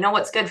strong, you know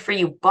what's good for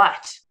you,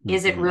 but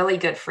is it really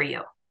good for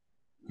you?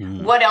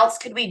 What else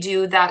could we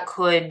do that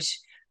could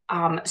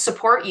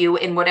support you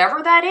in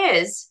whatever that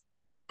is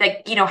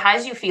that,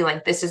 has you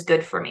feeling this is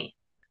good for me?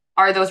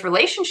 Are those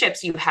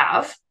relationships you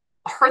have,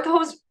 are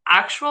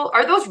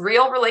those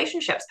real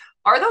relationships?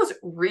 Are those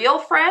real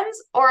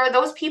friends, or are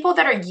those people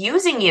that are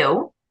using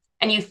you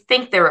and you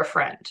think they're a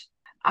friend?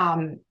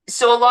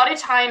 So a lot of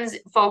times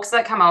folks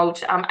that come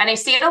out, and I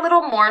see it a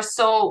little more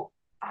so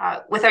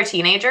with our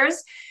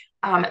teenagers,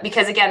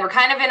 because again, we're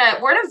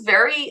in a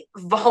very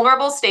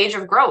vulnerable stage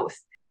of growth.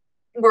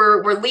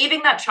 We're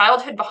leaving that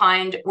childhood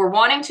behind. We're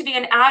wanting to be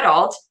an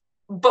adult,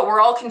 but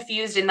we're all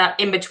confused in that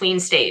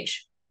in-between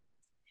stage.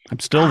 I'm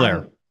still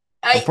there.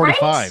 I'm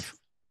 45.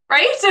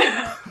 Right?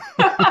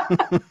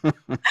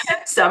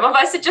 Some of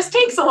us, it just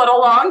takes a little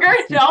longer,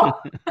 no?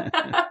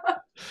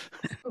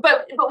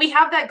 But we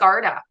have that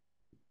guard up.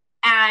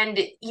 And,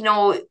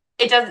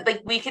 it does,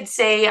 like, we could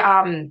say,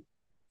 I'm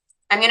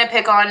going to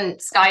pick on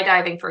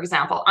skydiving, for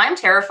example. I'm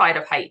terrified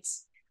of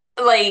heights.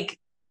 Like,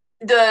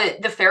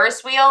 the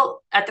Ferris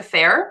wheel at the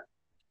fair,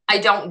 I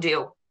don't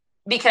do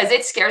because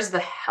it scares the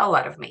hell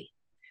out of me.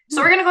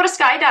 So we're going to go to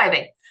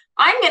skydiving.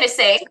 I'm going to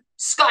say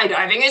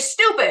skydiving is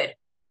stupid.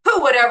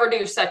 Who would ever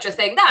do such a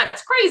thing?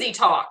 That's crazy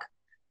talk.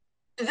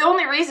 The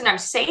only reason I'm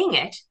saying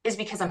it is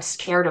because I'm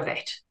scared of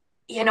it.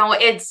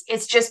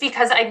 it's just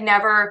because I've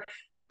never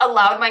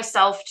allowed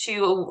myself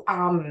to,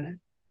 I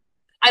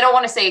don't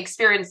want to say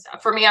experience.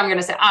 For me, I'm going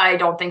to say, I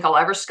don't think I'll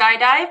ever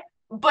skydive,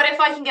 but if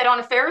I can get on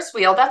a Ferris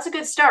wheel, that's a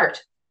good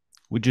start.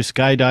 Would you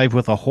skydive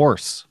with a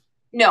horse?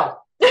 No.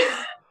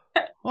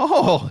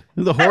 Oh,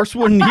 the horse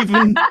wouldn't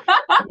even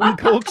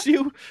coax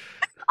you?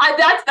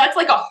 That's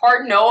like a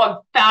hard no,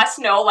 a fast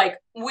no. Like,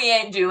 we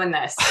ain't doing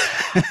this.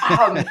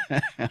 But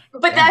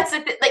that's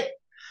like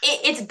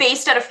it's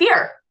based out of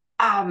fear.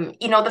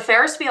 The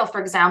Ferris wheel,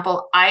 for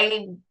example,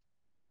 I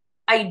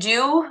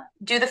do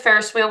the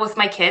Ferris wheel with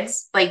my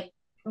kids, like,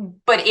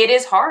 but it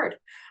is hard.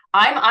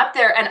 I'm up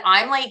there and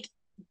I'm like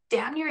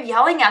damn near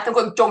yelling at them,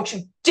 going, "Don't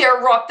you dare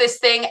rock this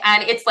thing!"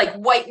 And it's like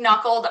white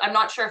knuckled. I'm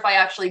not sure if I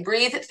actually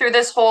breathe through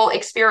this whole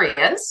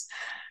experience.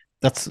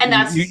 That's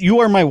you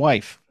are my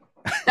wife.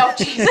 Oh,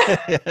 Jesus.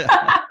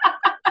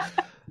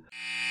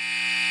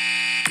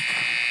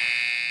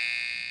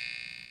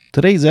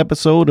 Today's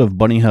episode of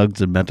Bunny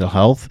Hugs and Mental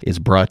Health is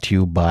brought to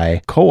you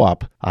by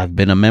Co-op. I've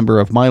been a member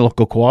of my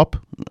local co-op,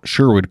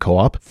 Sherwood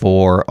Co-op,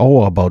 for,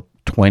 about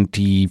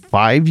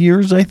 25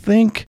 years, I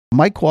think.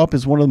 My co-op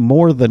is one of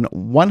more than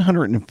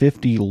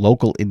 150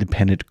 local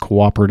independent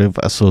cooperative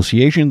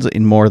associations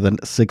in more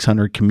than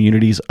 600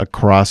 communities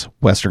across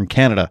Western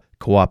Canada.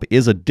 Co-op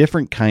is a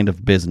different kind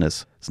of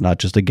business. It's not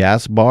just a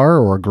gas bar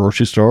or a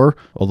grocery store,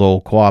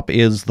 although co-op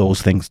is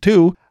those things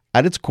too.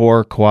 At its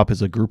core, co-op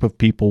is a group of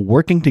people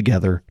working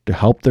together to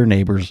help their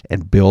neighbors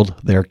and build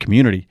their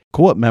community.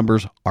 Co-op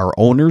members are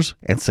owners,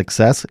 and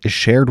success is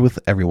shared with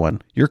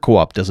everyone. Your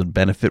co-op doesn't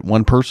benefit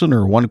one person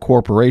or one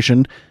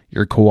corporation.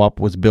 Your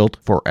co-op was built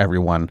for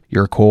everyone.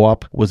 Your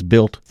co-op was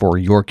built for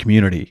your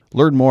community.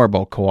 Learn more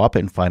about co-op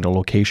and find a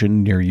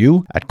location near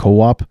you at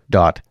coop.crs.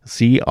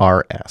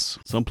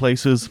 Some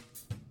places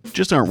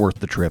just aren't worth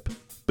the trip,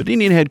 but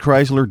Indian Head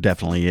Chrysler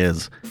definitely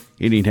is.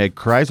 Indian Head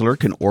Chrysler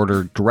can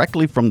order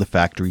directly from the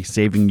factory,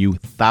 saving you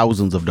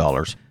thousands of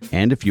dollars.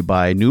 And if you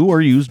buy a new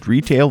or used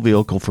retail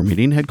vehicle from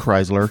Indian Head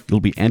Chrysler, you'll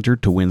be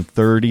entered to win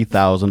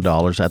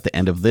 $30,000 at the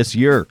end of this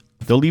year.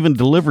 They'll even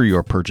deliver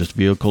your purchased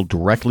vehicle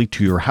directly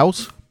to your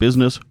house,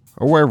 business,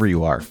 or wherever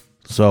you are.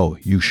 So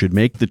you should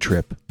make the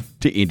trip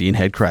to Indian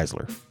Head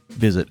Chrysler.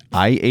 Visit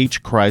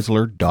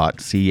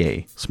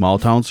ihchrysler.ca. Small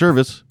town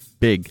service,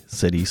 big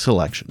city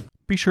selection.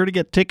 Be sure to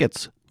get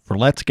tickets for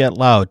Let's Get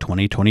Loud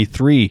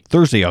 2023,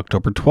 Thursday,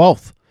 October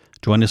 12th.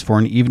 Join us for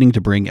an evening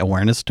to bring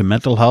awareness to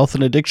mental health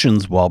and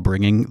addictions while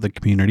bringing the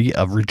community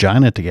of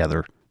Regina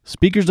together.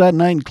 Speakers that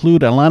night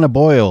include Alana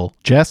Boyle,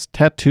 Jess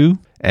Tattoo,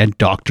 and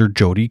Dr.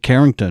 Jody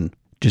Carrington.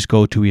 Just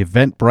go to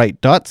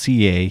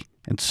eventbrite.ca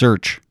and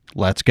search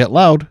Let's Get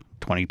Loud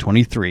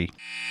 2023.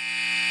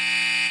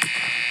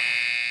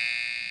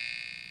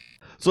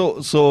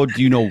 So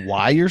do you know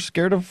why you're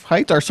scared of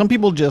heights? Are some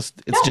people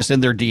just in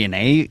their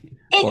DNA?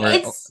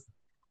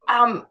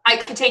 I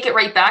could take it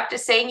right back to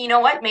saying, you know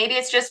what, maybe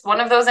it's just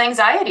one of those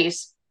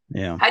anxieties.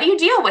 Yeah. How do you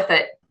deal with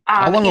it?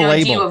 I want to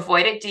label. Do you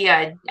avoid it?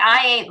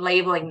 I ain't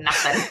labeling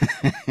nothing.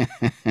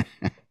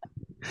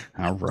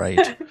 All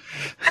right.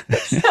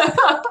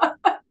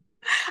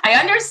 I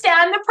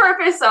understand the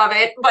purpose of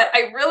it, but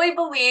I really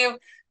believe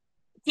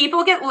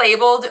people get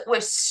labeled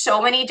with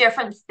so many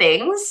different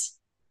things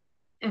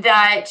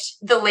that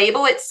the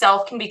label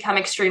itself can become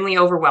extremely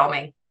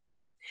overwhelming.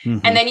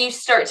 Mm-hmm. And then you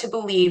start to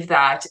believe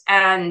that.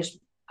 And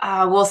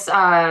I'm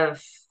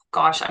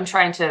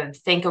trying to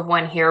think of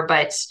one here,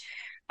 but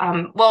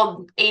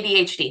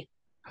ADHD.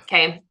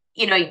 Okay.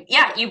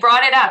 You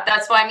brought it up.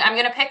 That's why I'm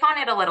going to pick on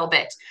it a little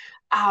bit.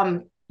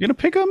 You're going to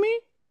pick on me?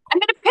 I'm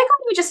going to pick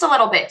on you just a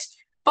little bit.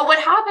 But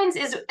what happens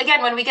is,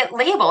 again, when we get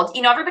labeled,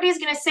 everybody's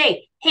going to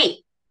say, hey,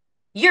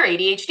 you're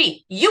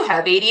ADHD. You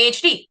have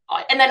ADHD.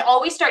 And then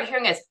all we start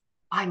hearing is,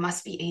 I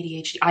must be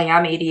ADHD. I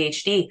am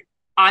ADHD.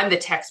 I'm the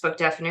textbook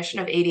definition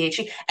of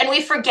ADHD. And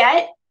we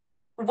forget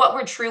what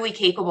we're truly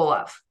capable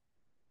of.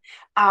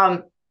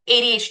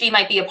 ADHD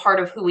might be a part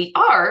of who we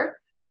are,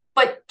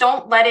 but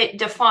don't let it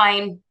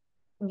define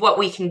what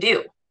we can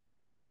do.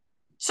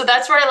 So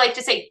that's where I like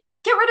to say,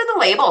 get rid of the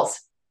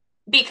labels,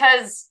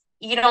 because,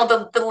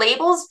 the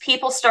labels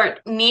people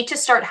need to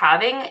start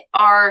having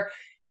are,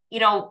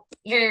 you're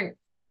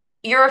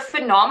a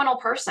phenomenal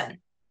person.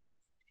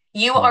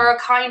 You are a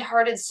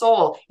kind-hearted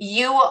soul.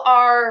 You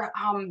are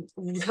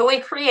really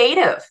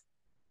creative.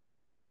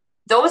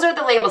 Those are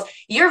the labels.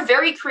 You're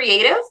very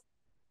creative.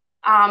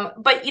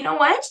 But you know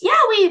what? Yeah,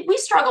 we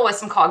struggle with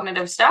some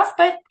cognitive stuff,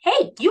 but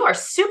hey, you are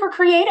super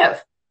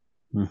creative.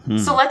 Mm-hmm.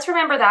 So let's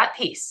remember that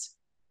piece.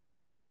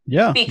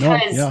 Yeah.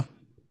 Because, I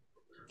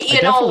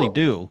definitely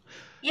do.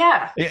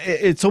 Yeah.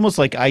 It's almost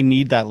like I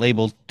need that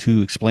label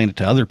to explain it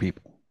to other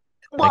people.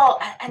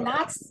 Well, and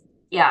that's,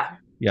 yeah.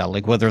 Yeah,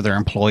 like whether they're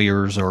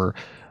employers or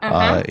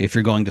if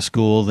you're going to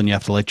school, then you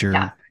have to let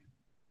your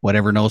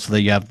whatever know so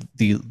that you have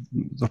the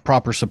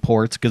proper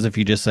supports. Because if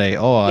you just say,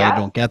 I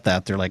don't get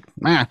that, they're like,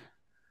 nah.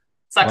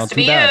 Sucks to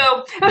be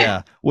you.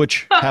 Yeah,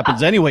 which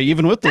happens anyway,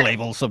 even with the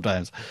label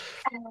sometimes.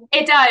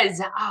 It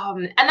does.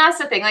 And that's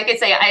the thing. Like I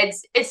say,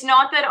 it's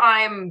not that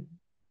I'm,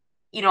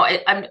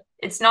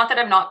 it's not that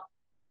I'm not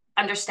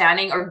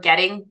understanding or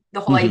getting the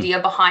whole Mhm. idea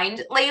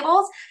behind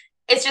labels.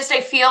 It's just,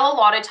 I feel a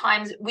lot of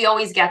times we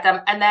always get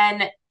them, and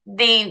then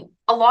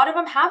a lot of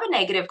them have a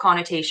negative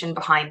connotation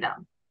behind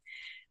them.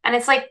 And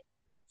it's like,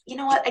 you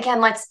know what? Again,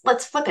 let's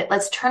flip it.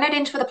 Let's turn it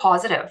into the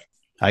positive,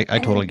 I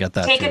and totally then get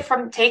that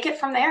too. take it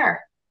from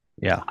there.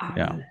 Yeah,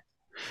 yeah, Um,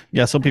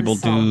 yeah. Some people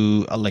so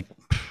do like.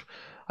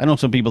 I know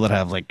some people that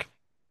have like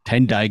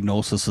 10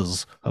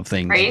 diagnoses of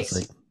things, and it's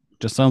right, like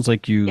just sounds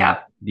like you yeah,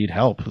 need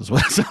help, is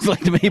what it sounds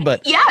like to me.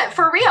 But yeah,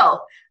 for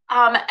real.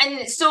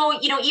 And so,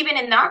 even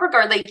in that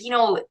regard, like,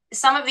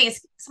 some of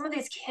these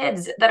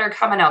kids that are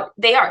coming out,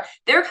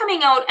 they're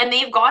coming out and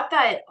they've got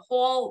that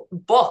whole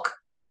book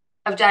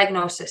of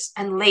diagnosis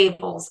and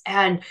labels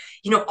and,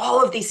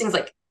 all of these things,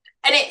 like,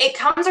 and it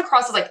comes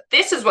across as like,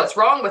 this is what's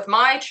wrong with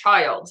my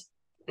child.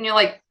 And you're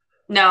like,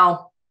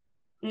 no,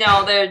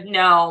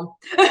 no.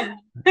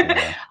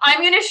 yeah. I'm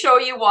going to show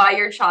you why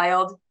your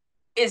child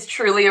is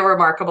truly a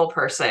remarkable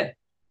person.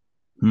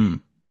 Hmm.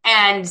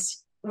 And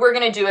we're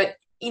going to do it,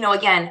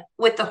 again,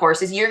 with the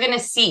horses. You're going to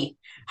see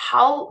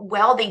how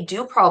well they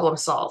do problem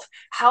solve,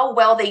 how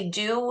well they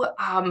do,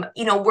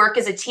 work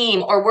as a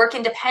team or work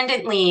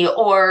independently,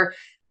 or,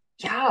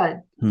 yeah,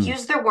 Hmm.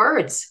 use their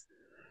words.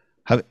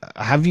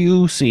 Have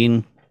you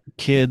seen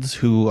kids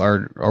who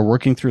are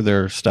working through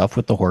their stuff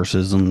with the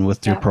horses and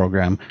with your Yeah.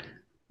 program,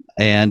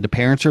 and the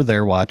parents are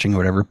there watching or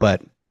whatever,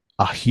 but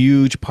a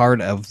huge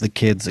part of the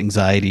kid's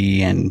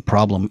anxiety and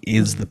problem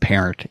is the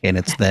parent, and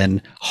it's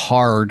then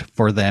hard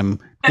for them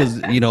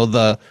because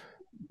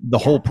the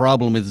whole Yeah.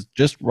 problem is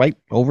just right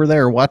over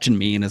there watching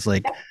me, and it's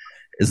like,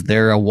 is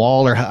there a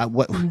wall, or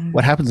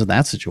what happens in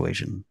that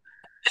situation?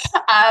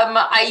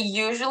 I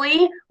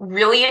usually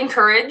really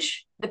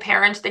encourage the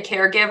parent, the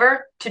caregiver,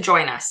 to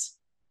join us.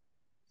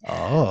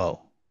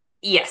 Oh,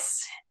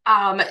 Yes.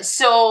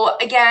 So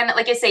again,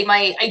 like I say,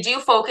 I do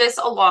focus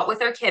a lot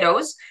with our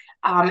kiddos.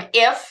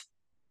 If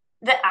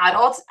the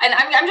adults, and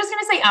I'm just going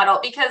to say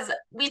adult because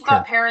we've got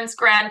sure. parents,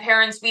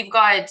 grandparents, we've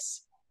got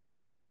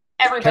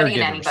everybody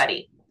and Caregivers.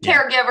 anybody,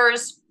 Yeah,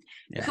 caregivers,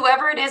 yeah.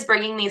 whoever it is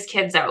bringing these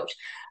kids out.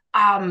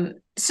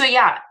 So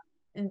yeah,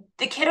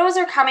 the kiddos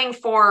are coming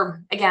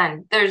for,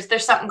 again,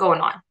 there's something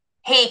going on.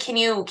 Hey, can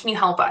you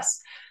help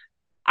us?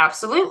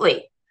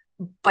 Absolutely.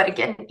 But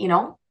again,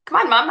 come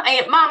on, mom,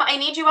 I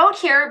need you out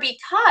here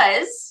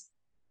because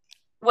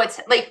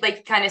what's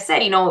like kind of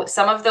said,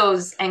 some of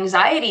those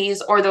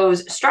anxieties or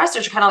those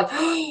stressors are kind of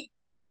like, oh,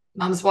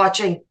 mom's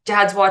watching,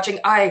 dad's watching,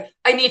 I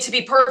need to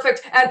be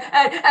perfect.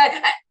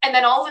 And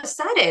then all of a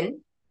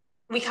sudden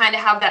we kind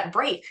of have that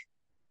break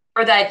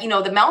or that, the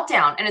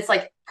meltdown. And it's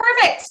like,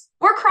 perfect,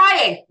 we're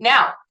crying.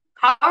 Now,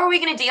 how are we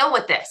going to deal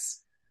with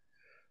this?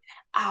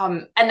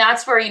 And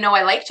that's where,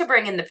 I like to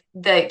bring in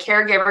the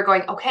caregiver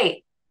going,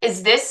 okay,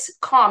 is this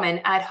common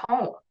at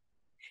home?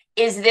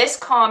 Is this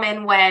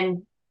common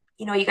when,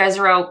 you guys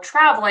are out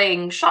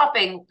traveling,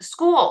 shopping,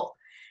 school?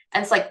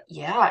 And it's like,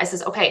 yeah. I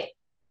says, okay,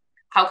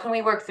 how can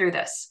we work through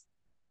this?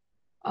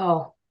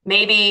 Oh,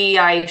 maybe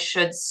I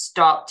should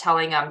stop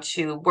telling them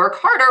to work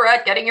harder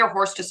at getting your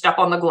horse to step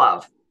on the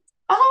glove.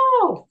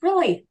 Oh,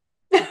 really?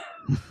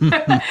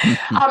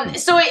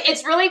 So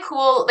it's really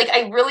cool. Like,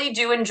 I really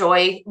do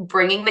enjoy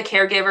bringing the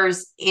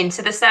caregivers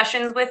into the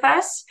sessions with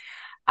us.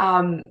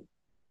 Um,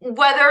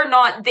 Whether or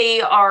not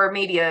they are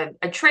maybe a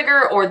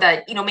trigger or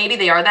that, maybe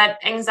they are that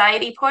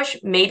anxiety push,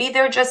 maybe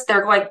they're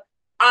going,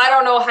 I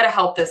don't know how to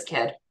help this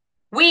kid.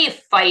 We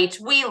fight,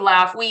 we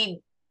laugh,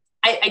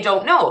 I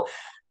don't know.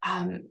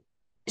 Um,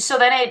 so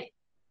then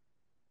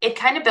it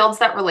kind of builds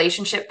that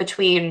relationship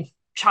between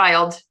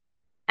child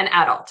and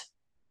adult.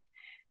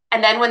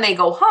 And then when they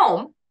go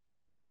home,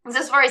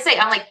 this is where I say,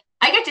 I'm like,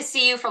 I get to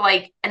see you for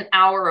like an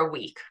hour a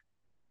week,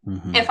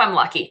 Mhm. if I'm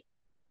lucky,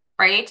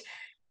 right?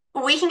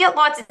 We can get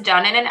lots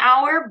done in an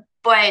hour,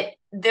 but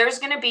there's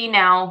going to be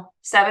now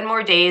 7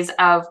 more days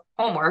of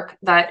homework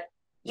that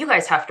you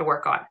guys have to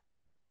work on.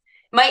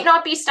 Might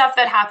not be stuff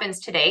that happens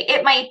today.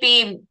 It might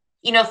be,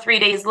 3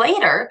 days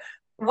later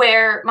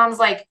where mom's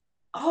like,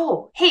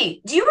 oh,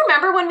 hey, do you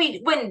remember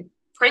when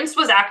Prince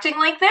was acting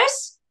like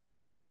this?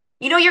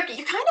 You're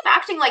kind of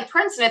acting like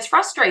Prince and it's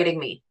frustrating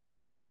me.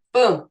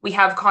 Boom, we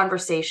have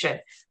conversation.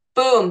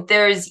 Boom,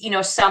 there's,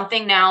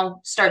 something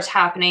now starts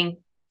happening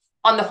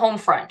on the home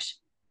front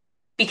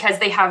because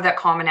they have that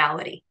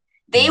commonality.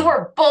 They Mm.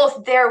 were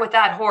both there with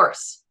that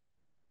horse.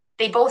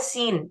 They both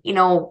seen,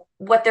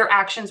 what their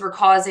actions were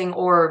causing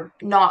or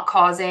not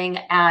causing,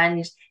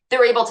 and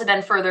they're able to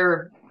then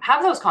further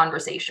have those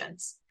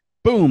conversations.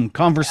 Boom,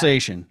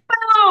 conversation.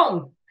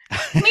 Boom,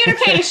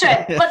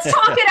 communication. Let's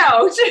talk it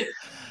out.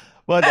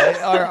 But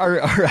are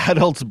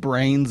adults'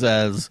 brains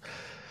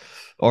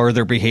or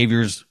their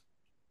behaviors?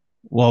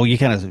 Well, you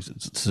kind of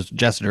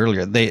suggested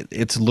earlier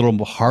it's a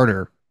little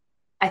harder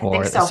I think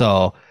for it.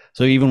 so.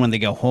 So even when they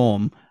go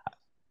home,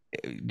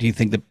 do you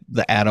think that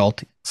the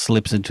adult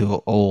slips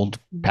into old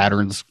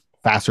patterns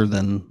faster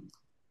than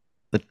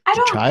I the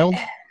don't. child?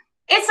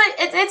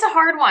 It's a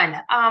hard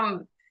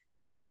one.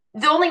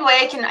 The only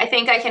way I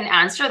think I can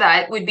answer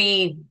that would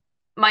be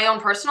my own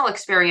personal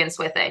experience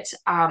with it.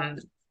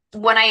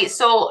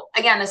 so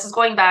again, this is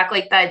going back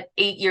like that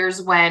 8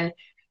 years when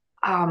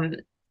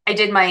I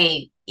did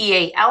my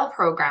EAL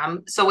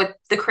program. So with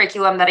the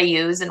curriculum that I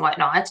use and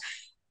whatnot,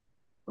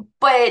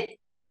 but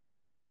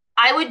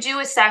I would do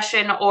a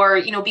session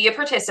or, be a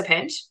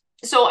participant.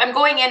 So I'm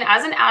going in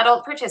as an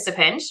adult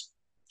participant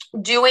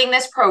doing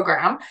this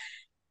program,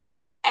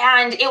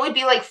 and it would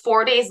be like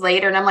 4 days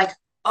later. And I'm like,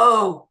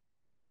 oh,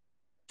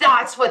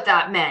 that's what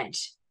that meant.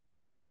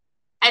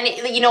 And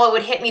it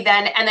would hit me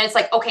then. And then it's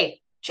like,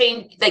 okay,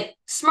 change, like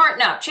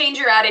smarten up, change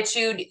your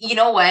attitude. You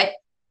know what?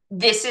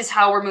 This is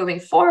how we're moving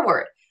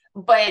forward.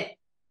 But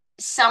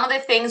some of the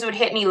things would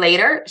hit me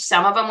later.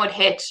 Some of them would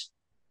hit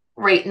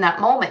right in that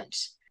moment.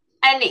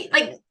 And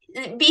like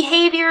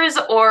behaviors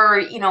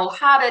or,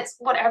 habits,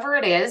 whatever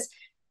it is,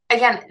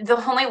 again, the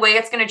only way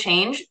it's going to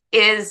change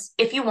is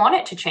if you want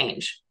it to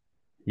change.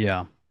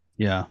 Yeah.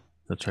 Yeah,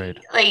 that's right.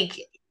 Like,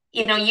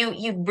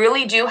 you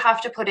really do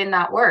have to put in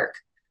that work.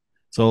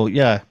 So,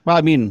 yeah, well,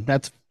 I mean,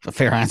 that's a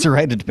fair answer,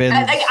 right? It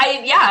depends.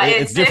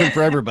 It's different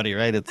for everybody,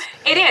 right? It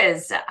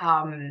is.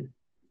 I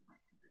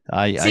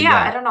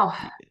don't know.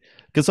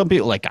 Because some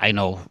people, like, I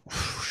know,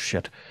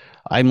 shit,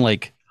 I'm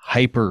like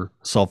hyper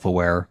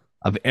self-aware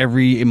of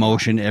every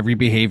emotion, every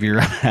behavior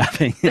I'm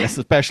having,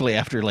 especially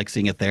after like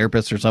seeing a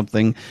therapist or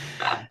something.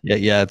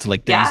 Yeah, it's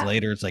like days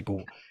later, it's like,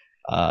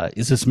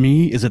 is this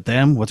me? Is it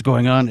them? What's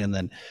going on? And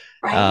then,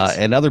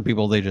 and other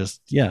people, they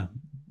just,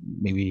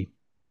 maybe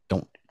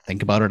don't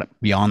think about it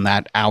beyond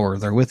that hour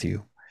they're with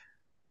you.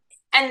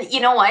 And you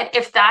know what?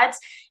 That's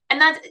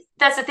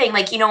the thing.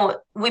 Like,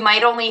 we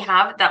might only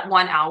have that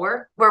 1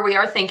 hour where we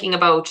are thinking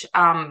about,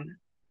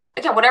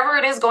 whatever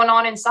it is going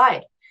on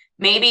inside.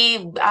 Maybe,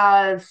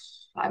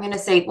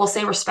 we'll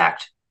say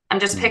respect.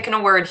 I'm just picking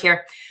a word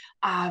here.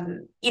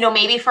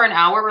 Maybe for an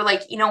hour, we're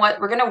like, you know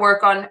what? We're going to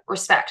work on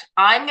respect.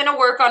 I'm going to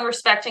work on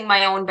respecting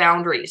my own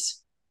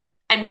boundaries.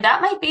 And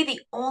that might be the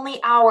only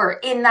hour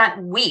in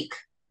that week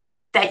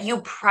that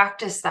you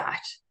practice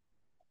that.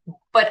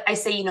 But I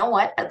say, you know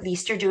what? At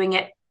least you're doing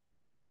it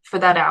for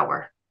that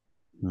hour.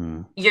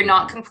 You're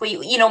not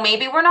completely,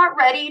 maybe we're not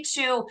ready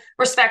to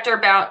respect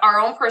our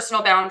own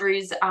personal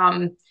boundaries,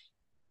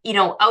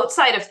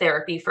 outside of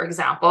therapy, for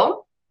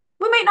example.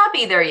 We might not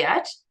be there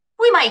yet.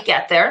 We might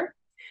get there.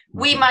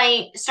 We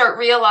might start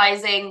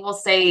realizing, we'll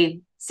say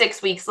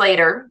 6 weeks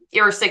later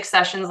or 6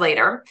 sessions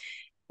later,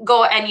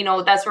 go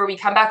and, that's where we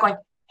come back going,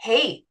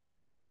 hey,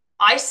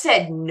 I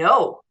said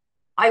no.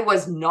 I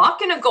was not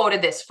going to go to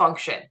this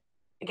function.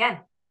 Again,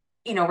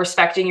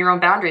 respecting your own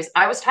boundaries.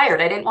 I was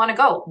tired. I didn't want to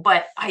go,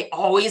 but I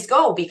always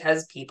go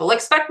because people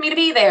expect me to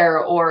be there,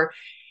 or,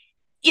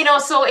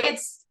 so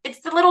it's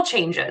the little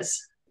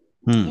changes.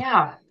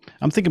 Yeah.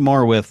 I'm thinking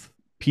more with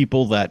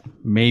people that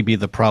may be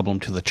the problem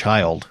to the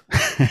child.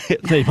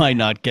 They might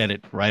not get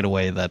it right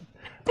away that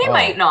they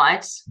might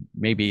not.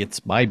 Maybe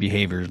it's my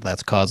behavior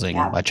that's causing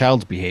my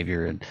child's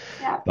behavior. And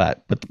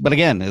but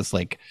again, it's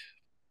like,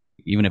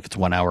 even if it's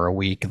 1 hour a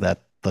week,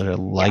 that the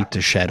light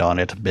to shed on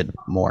it a bit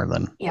more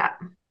than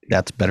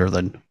that's better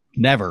than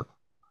never.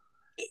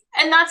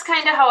 And that's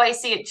kind of how I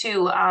see it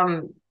too.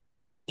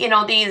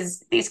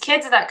 These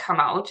kids that come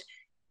out,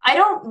 I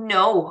don't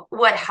know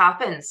what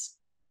happens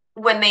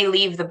when they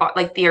leave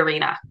the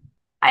arena.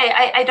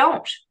 I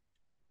don't.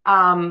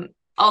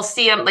 I'll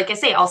see them, like I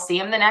say, I'll see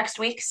them the next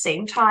week,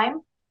 same time,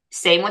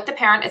 same with the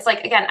parent. It's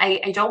like, again,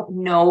 I don't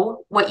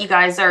know what you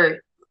guys are.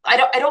 I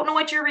don't know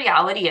what your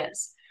reality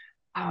is.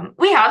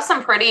 We have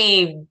some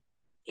pretty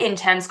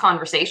intense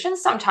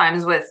conversations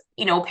sometimes with,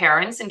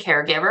 parents and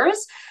caregivers,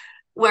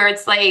 where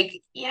it's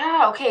like,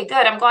 yeah, okay,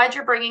 good. I'm glad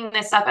you're bringing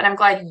this up. And I'm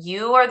glad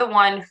you are the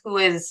one who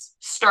is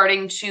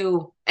starting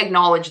to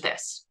acknowledge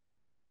this.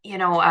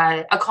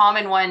 A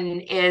common one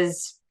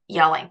is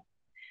yelling.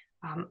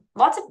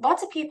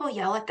 Lots of people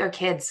yell at their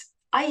kids.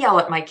 I yell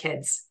at my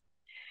kids.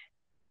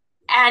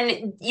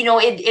 And,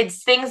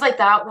 it's things like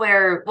that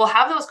where we'll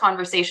have those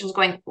conversations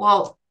going,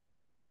 well,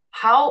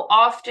 how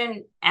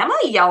often am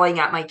I yelling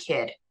at my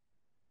kid?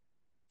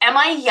 Am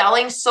I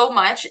yelling so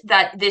much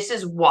that this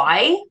is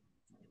why,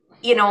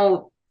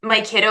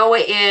 my kiddo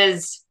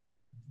is,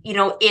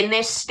 in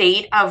this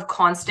state of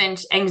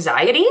constant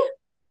anxiety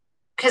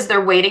because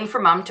they're waiting for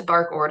mom to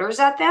bark orders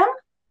at them?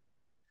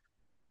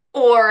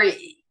 Or,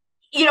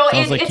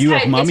 sounds like you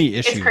have mommy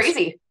issues. It's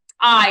crazy.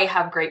 I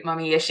have great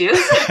mommy issues.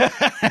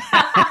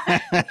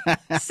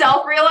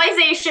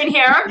 Self-realization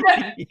here.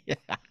 Yeah.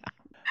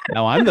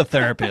 Now I'm the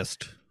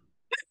therapist.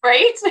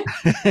 Right?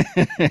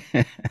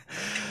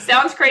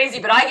 Sounds crazy,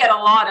 but I get a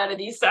lot out of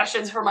these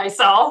sessions for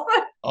myself.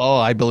 Oh,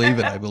 I believe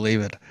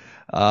it.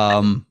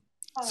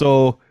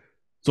 So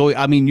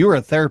I mean, you were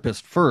a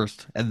therapist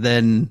first, and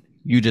then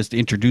you just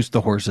introduced the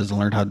horses and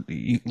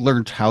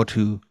learned how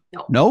to.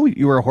 No,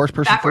 you were a horse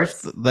person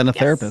first, then a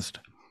therapist.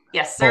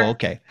 Yes, sir. Oh,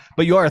 okay.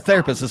 But you are a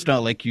therapist. It's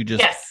not like you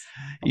just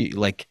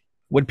like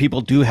when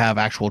people do have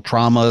actual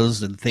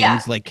traumas and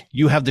things, like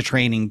you have the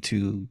training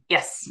to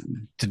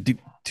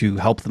to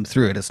help them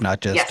through it. It's not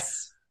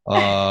just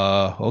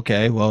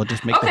okay, well,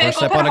 just make the horse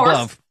step on a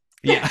glove.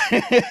 Yeah.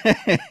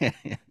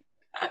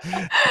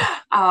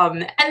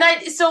 And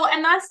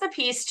that's the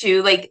piece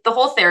too, like the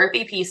whole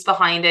therapy piece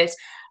behind it.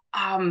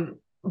 Um,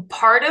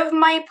 Part of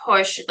my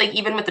push, like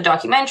even with the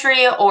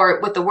documentary or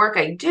with the work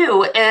I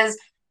do, is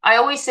I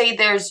always say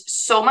there's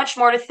so much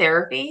more to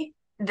therapy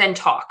than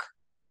talk.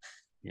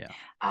 Yeah.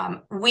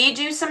 We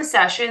do some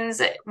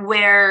sessions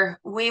where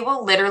we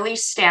will literally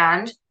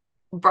stand,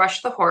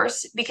 brush the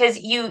horse because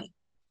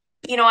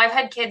I've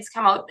had kids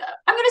come out,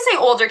 I'm going to say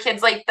older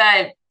kids, like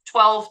the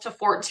 12 to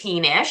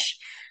 14-ish.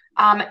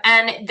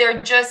 And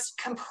they're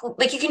just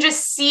like, you can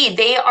just see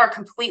they are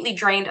completely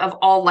drained of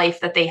all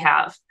life that they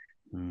have.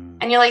 Mm.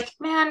 And you're like,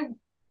 man,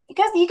 you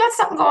got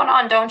something going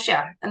on, don't you?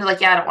 And they're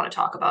like, yeah, I don't want to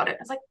talk about it.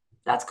 I was like,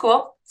 that's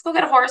cool. Let's go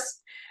get a horse.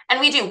 And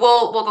we do.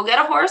 We'll go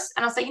get a horse.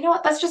 And I'll say, you know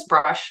what? Let's just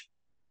brush.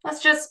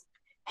 Let's just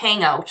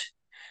hang out.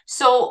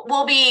 So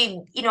we'll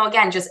be,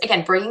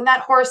 again, bringing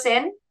that horse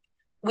in.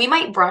 We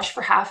might brush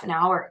for half an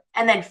hour.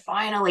 And then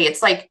finally,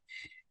 it's like,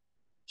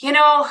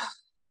 my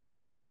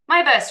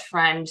best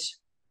friend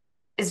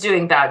is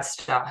doing bad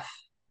stuff.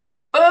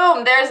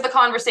 Boom, there's the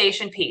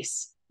conversation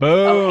piece.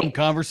 Boom, Okay.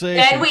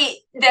 conversation.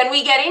 Then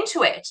we get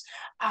into it.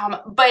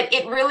 But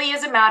it really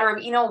is a matter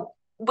of,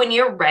 when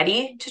you're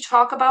ready to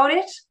talk about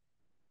it,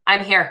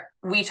 I'm here.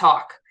 We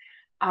talk.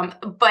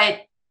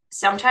 But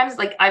sometimes,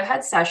 like, I've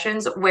had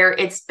sessions where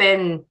it's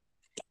been,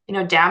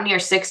 damn near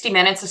 60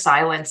 minutes of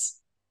silence.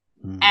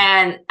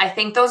 And I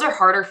think those are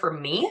harder for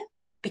me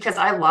because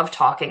I love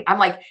talking. I'm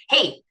like,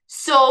 hey,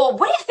 so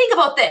what do you think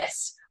about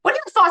this? What are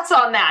your thoughts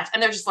on that?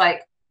 And they're just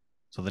like,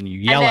 so then you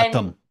yell at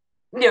them.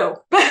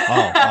 No.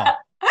 Oh.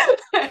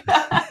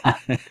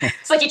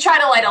 It's like you try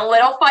to light a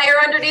little fire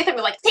underneath and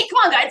be like, hey, come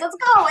on, guys, let's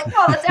go. Like,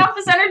 no, let's amp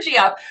this energy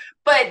up.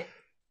 But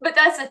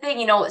that's the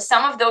thing,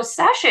 some of those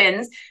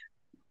sessions,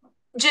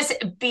 just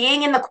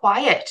being in the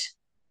quiet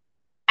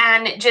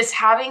and just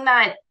having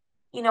that,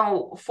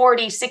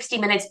 40, 60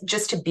 minutes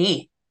just to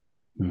be.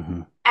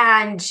 Mm-hmm.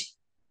 And,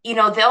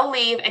 they'll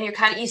leave and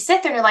you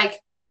sit there and you're like,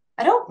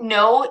 I don't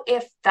know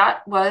if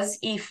that was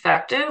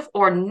effective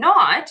or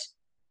not.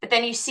 But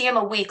then you see them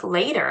a week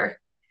later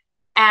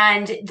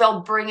and they'll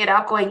bring it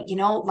up going,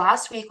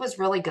 last week was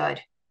really good.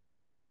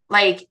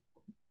 Like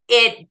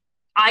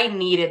I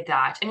needed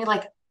that. And you're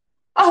like,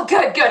 oh,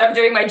 good. I'm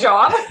doing my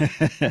job.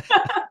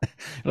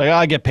 Like,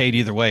 I get paid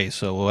either way.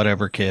 So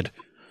whatever, kid.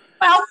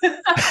 Well,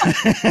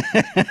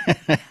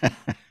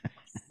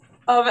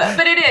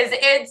 but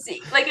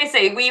it's like I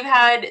say, we've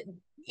had,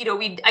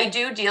 I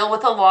do deal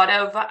with a lot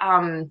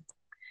of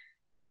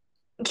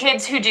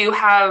kids who do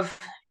have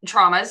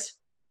traumas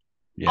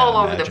all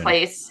over the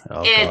place.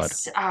 Oh,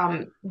 it's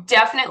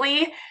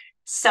definitely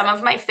some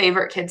of my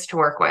favorite kids to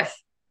work with.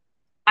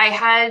 I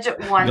had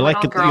one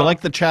little girl. You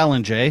like the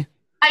challenge, eh?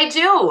 I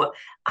do.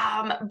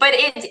 But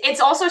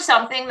it's also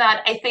something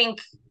that I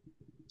think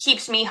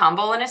keeps me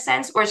humble in a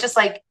sense, where it's just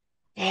like,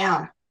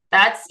 damn,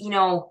 that's,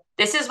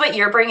 this is what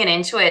you're bringing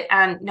into it.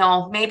 And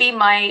no, maybe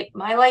my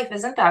life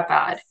isn't that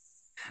bad.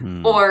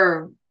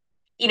 Or,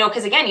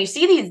 because again, you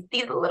see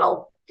these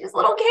little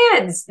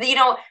kids,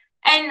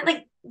 and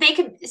like they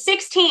could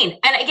 16.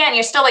 And again,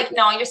 you're still like,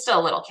 no, you're still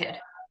a little kid.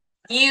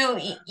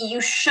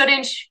 You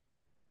shouldn't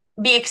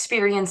be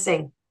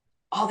experiencing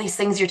all these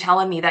things you're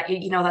telling me that,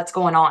 that's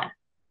going on.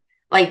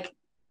 Like,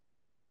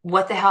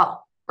 what the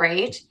hell,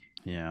 right?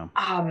 Yeah.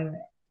 And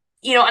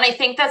I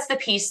think that's the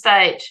piece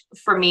that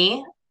for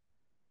me,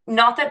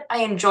 not that I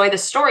enjoy the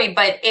story,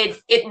 but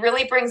it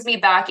really brings me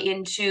back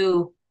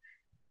into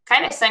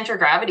kind of center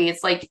gravity.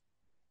 It's like,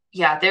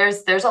 yeah,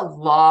 there's a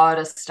lot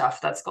of stuff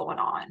that's going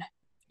on,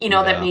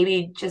 that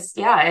maybe just,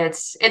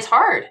 it's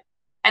hard.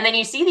 And then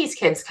you see these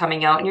kids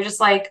coming out and you're just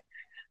like,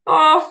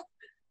 oh,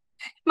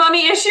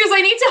 mommy issues.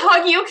 I need to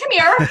hug you. Come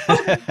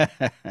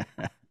here.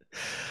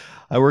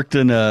 I worked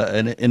in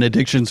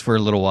addictions for a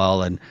little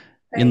while, and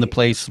in the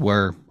place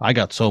where I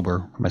got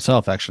sober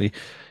myself, actually.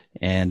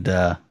 And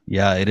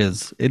it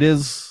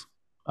is.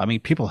 I mean,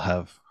 people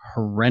have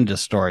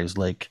horrendous stories.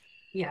 Like,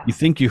 you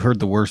think you heard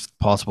the worst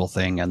possible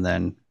thing, and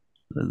then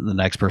the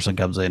next person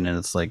comes in, and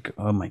it's like,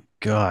 oh my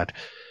God.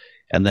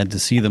 And then to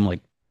see them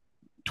like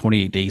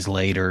 28 days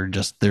later,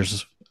 just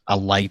there's a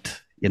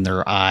light in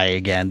their eye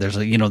again. There's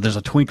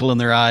a twinkle in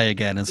their eye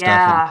again and stuff.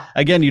 And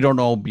again, you don't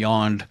know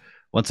beyond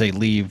once they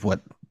leave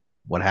what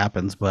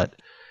happens, but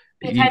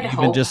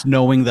even just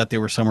knowing that they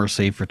were somewhere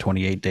safe for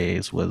 28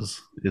 days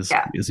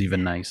is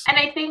even nice. And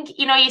I think,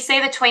 you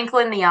say the twinkle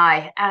in the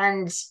eye,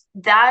 and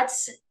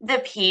that's the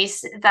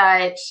piece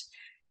that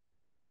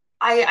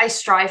I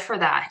strive for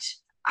that.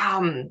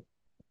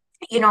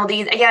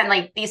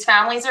 These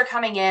families are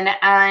coming in,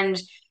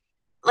 and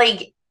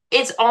like,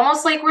 it's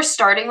almost like we're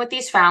starting with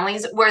these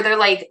families where they're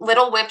like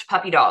little whipped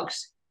puppy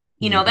dogs.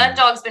 That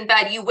dog's been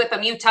bad. You whip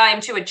them, you tie him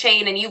to a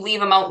chain, and you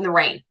leave him out in the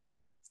rain.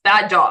 It's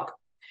bad dog.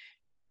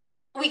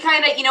 We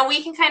kind of,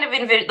 we can kind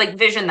of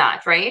vision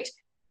that, right?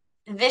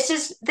 This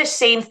is the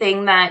same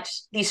thing that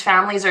these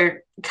families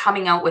are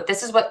coming out with.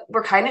 This is what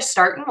we're kind of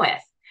starting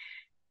with,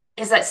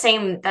 is that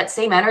same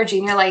energy.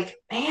 And you're like,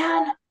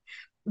 man,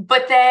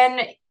 but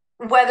then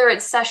whether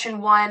it's session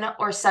 1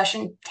 or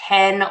session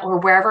 10 or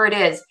wherever it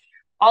is,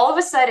 all of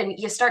a sudden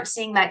you start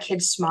seeing that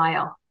kid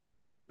smile.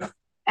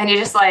 And you're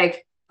just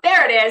like,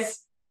 there it is.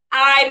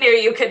 I knew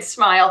you could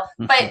smile.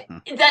 But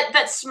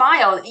that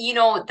smile, you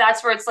know,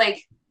 that's where it's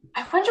like,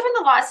 I wonder when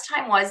the last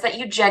time was that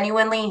you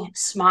genuinely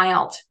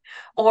smiled,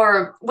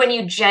 or when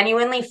you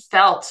genuinely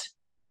felt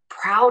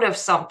proud of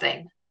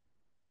something.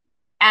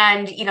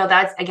 And, you know,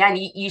 that's, again,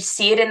 you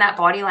see it in that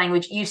body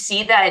language. You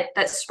see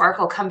that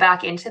sparkle come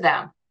back into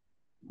them.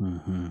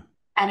 Mm-hmm.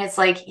 And it's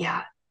like,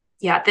 yeah,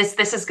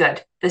 this is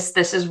good.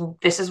 This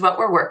is what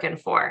we're working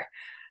for.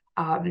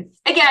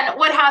 Again,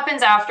 what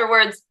happens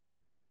afterwards,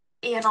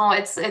 you know,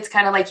 it's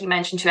kind of like you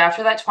mentioned too,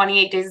 after that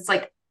 28 days, it's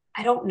like,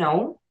 I don't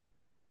know.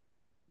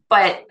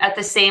 But at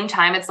the same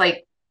time, it's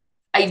like,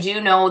 I do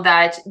know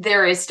that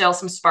there is still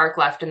some spark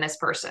left in this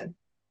person.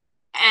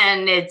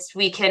 And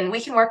we can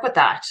work with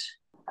that.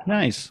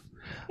 Nice.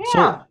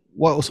 Yeah.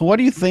 So what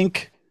do you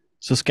think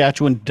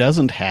Saskatchewan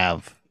doesn't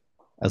have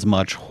as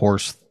much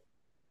horse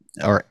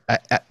or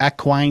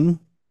equine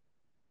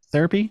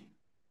therapy?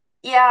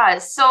 Yeah.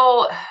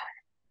 So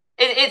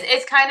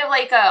it's kind of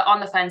like a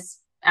on the fence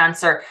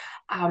answer.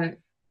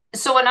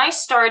 So when I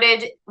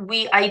started,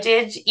 I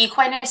did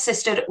equine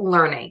assisted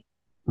learning.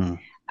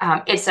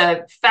 It's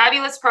a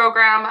fabulous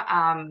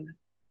program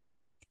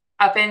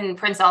up in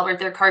Prince Albert.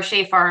 They're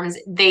Cartier Farms.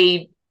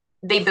 They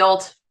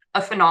built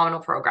a phenomenal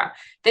program.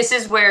 This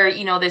is where,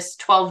 you know, this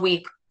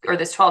 12-week or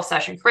this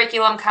 12-session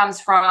curriculum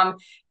comes from.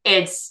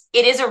 It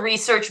is a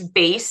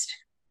research-based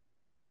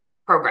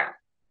program,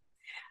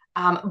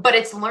 but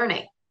it's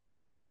learning.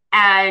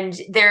 And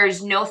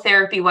there's no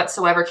therapy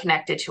whatsoever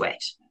connected to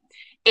it.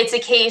 It's a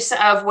case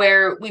of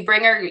where we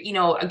bring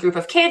a group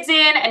of kids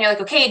in, and you're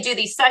like, okay, do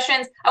these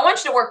sessions. I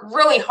want you to work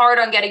really hard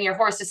on getting your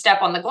horse to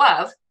step on the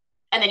glove,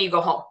 and then you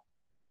go home.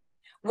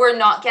 We're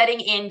not getting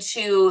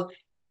into,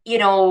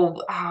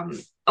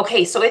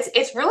 okay, so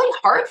it's really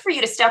hard for you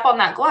to step on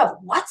that glove.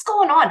 What's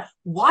going on?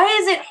 Why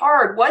is it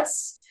hard?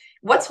 What's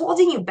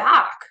holding you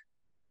back?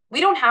 We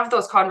don't have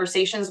those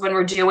conversations when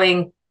we're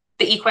doing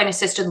the equine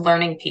assisted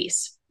learning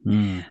piece.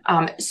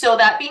 So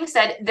that being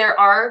said, there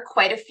are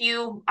quite a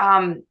few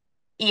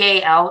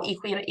EAL,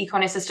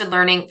 equine assisted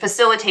learning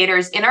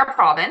facilitators in our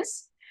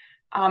province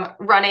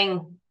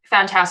running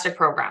fantastic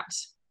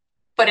programs,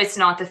 but it's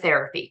not the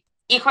therapy.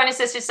 Equine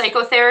assisted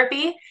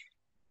psychotherapy,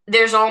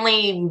 there's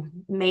only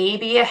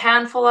maybe a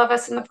handful of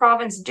us in the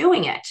province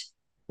doing it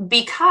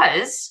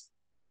because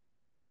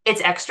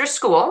it's extra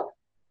school.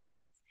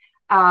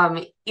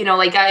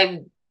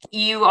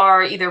 You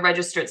are either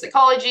registered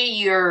psychology,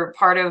 you're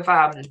part of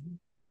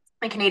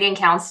the Canadian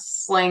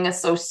Counseling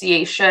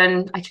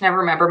Association. I can never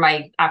remember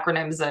my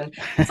acronyms. And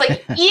it's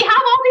like, you have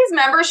all these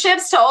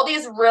memberships to all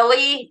these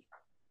really,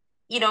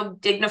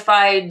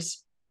 dignified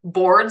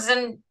boards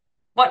and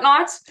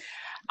whatnot,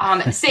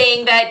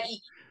 saying that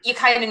you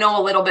kind of know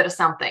a little bit of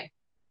something.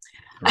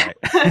 Right.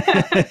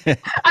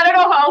 I don't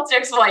know how else to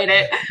explain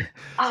it.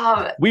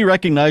 We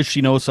recognize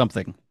she knows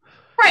something.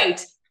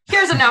 Right.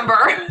 Here's a number.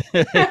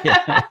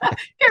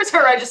 Here's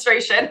her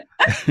registration.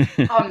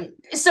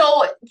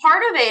 So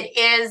part of it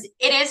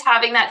is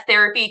having that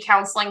therapy,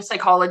 counseling,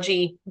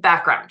 psychology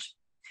background.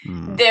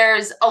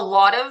 There's a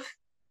lot of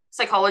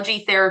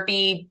psychology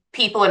therapy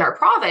people in our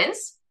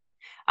province.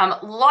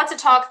 Lots of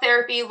talk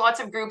therapy, lots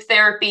of group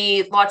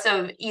therapy, lots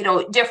of,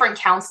 different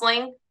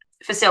counseling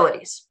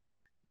facilities.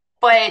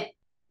 But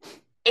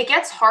it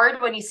gets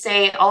hard when you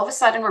say, all of a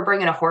sudden we're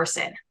bringing a horse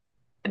in,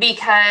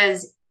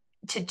 because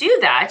to do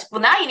that, well,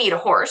 now you need a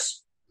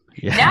horse.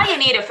 Yeah. Now you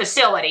need a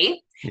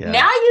facility. Yeah.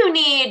 Now you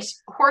need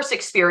horse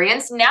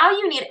experience. Now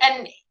you need,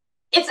 and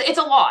it's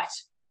a lot.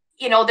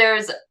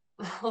 There's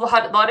a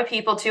lot of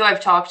people too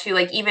I've talked to,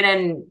 like even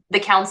in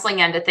the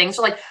counseling end of things,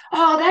 are like,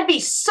 oh, that'd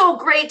be so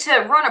great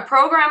to run a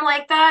program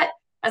like that.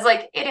 I was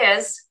like, it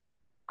is.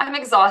 I'm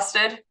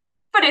exhausted,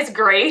 but it's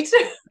great.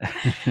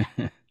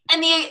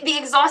 And the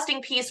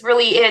exhausting piece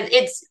really is,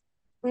 it's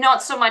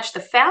not so much the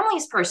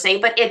families per se,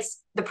 but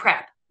it's the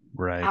prep.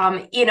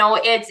 Right.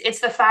 It's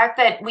the fact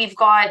that we've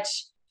got,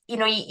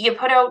 you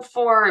put out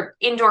for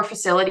indoor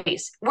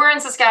facilities. We're in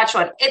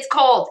Saskatchewan. It's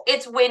cold.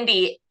 It's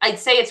windy. I'd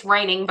say it's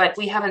raining, but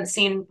we haven't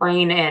seen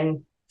rain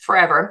in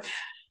forever.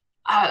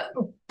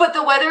 But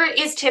the weather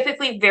is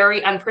typically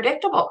very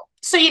unpredictable.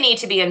 So you need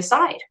to be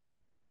inside.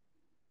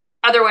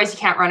 Otherwise, you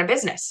can't run a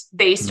business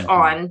based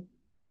on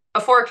a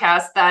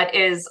forecast that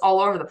is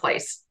all over the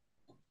place.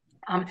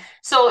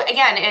 So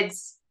again,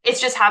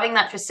 it's just having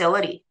that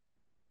facility.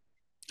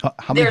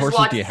 How many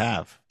horses do you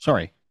have?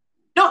 Sorry.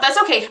 No, that's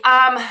okay.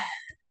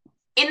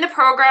 In the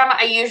program,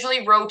 I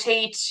usually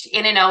rotate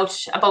in and out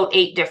about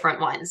 8 different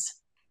ones.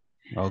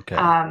 Okay.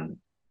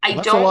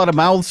 That's a lot of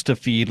mouths to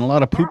feed and a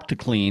lot of poop to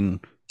clean.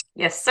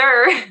 Yes,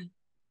 sir.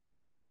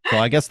 So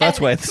I guess that's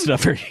why it's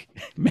not very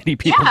many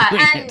people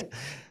doing it.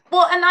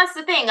 Well, and that's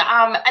the thing.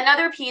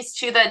 Another piece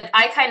too that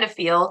I kind of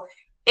feel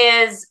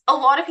is a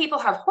lot of people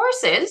have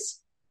horses,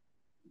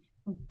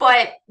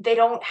 but they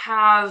don't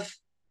have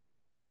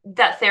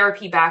that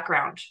therapy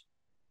background.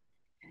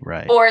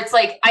 Right. Or it's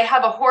like, I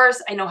have a horse,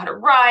 I know how to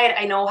ride,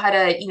 I know how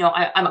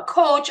to, I'm a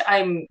coach,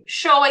 I'm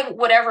showing,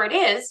 whatever it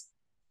is.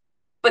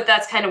 but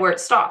that's kind of where it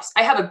stops.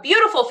 I have a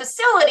beautiful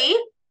facility,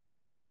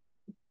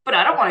 but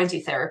I don't want to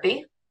do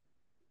therapy.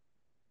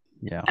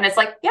 Yeah. And it's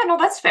like, yeah, no,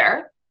 that's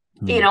fair.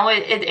 You know,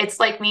 it's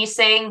like me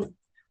saying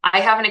I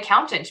have an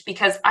accountant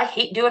because I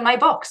hate doing my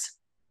books.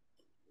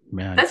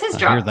 Man, that's his I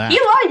job. hear that.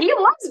 He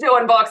loves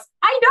doing books.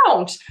 I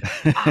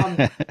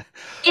don't.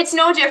 It's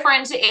no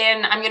different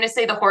in, I'm going to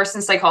say, the horse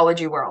and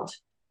psychology world.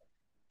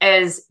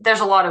 As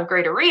there's a lot of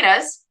great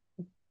arenas,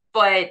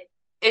 but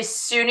as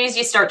soon as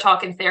you start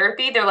talking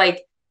therapy, they're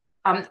like,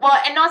 well,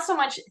 and not so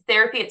much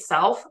therapy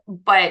itself,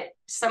 but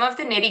some of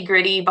the nitty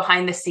gritty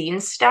behind the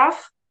scenes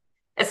stuff.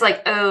 It's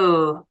like,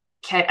 oh,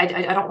 okay,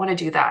 I don't want to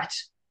do that.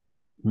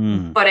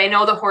 But I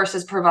know the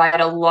horses provide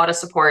a lot of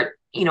support,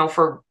 you know,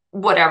 for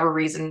whatever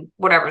reason,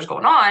 whatever's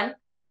going on.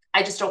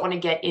 I just don't want to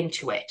get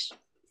into it.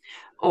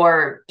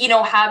 Or, you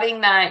know,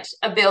 having that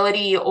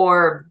ability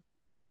or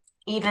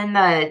even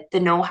the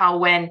know-how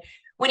when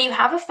you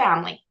have a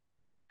family,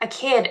 a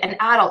kid, an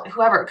adult,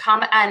 whoever,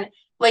 come and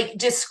like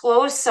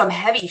disclose some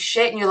heavy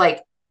shit, and you're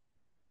like,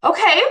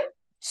 okay,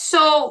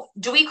 so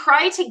do we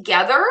cry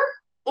together?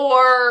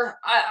 Or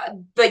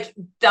like,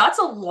 that's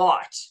a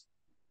lot.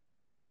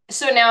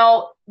 So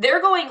now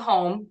they're going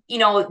home, you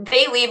know,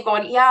 they leave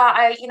going, yeah,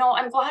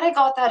 I'm glad I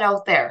got that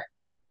out there.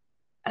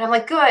 And I'm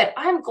like, good.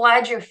 I'm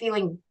glad you're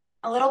feeling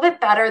a little bit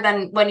better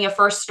than when you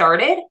first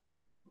started.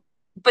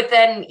 But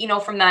then, you know,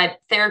 from that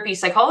therapy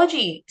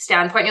psychology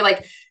standpoint, you're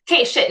like,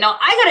 okay, shit, now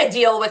I got to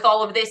deal with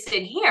all of this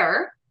in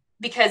here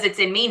because it's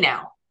in me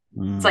now.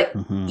 It's like,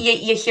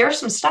 you hear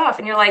some stuff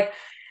and you're like,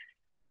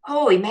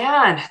 holy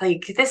man,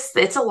 like this,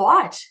 it's a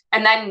lot.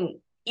 And then,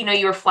 you know,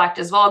 you reflect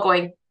as well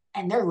going,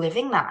 and they're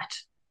living that.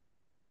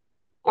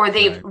 Or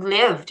they've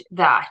lived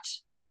that.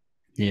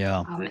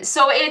 Yeah.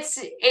 So it's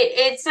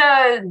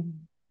a,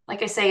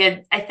 like I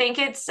say, I think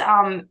it's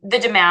the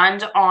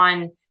demand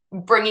on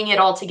bringing it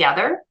all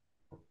together.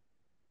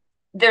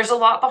 There's a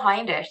lot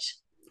behind it.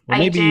 Well,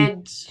 maybe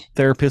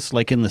therapists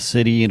like in the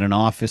city in an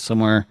office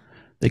somewhere,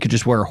 they could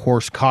just wear a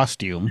horse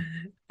costume.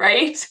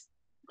 Right?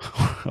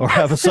 Or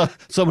have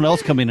someone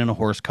else come in a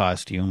horse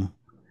costume.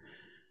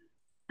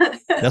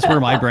 That's where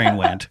my brain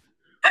went.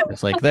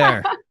 It's like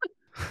there.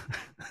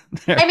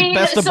 I mean,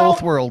 best of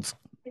both worlds.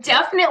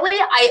 Definitely.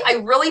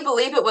 I really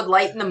believe it would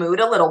lighten the mood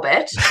a little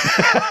bit.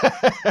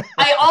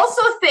 I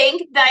also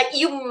think that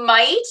you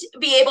might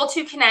be able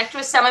to connect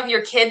with some of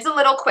your kids a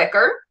little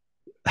quicker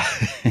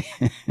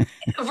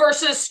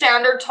versus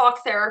standard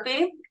talk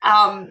therapy.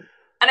 And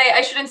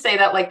I shouldn't say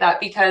that like that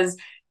because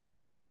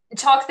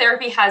talk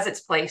therapy has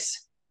its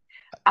place.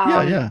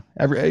 Yeah.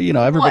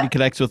 Everybody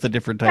connects with a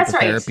different type of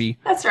therapy.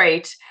 That's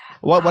right.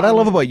 What I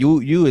love about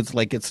you is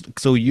like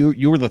so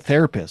you were the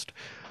therapist,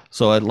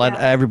 so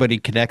everybody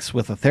connects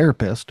with a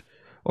therapist,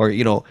 or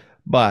you know,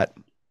 but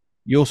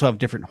you also have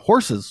different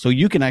horses, so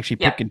you can actually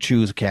pick and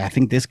choose. Okay, I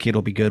think this kid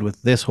will be good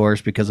with this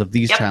horse because of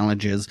these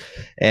challenges,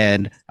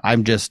 and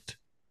I'm just,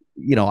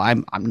 you know,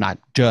 I'm not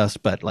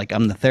just, but like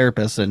I'm the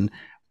therapist, and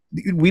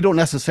we don't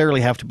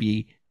necessarily have to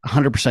be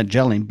 100%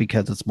 gelling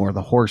because it's more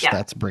the horse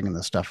that's bringing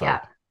the stuff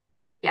out.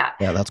 Yeah,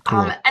 that's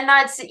cool. And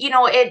that's, you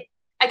know,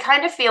 I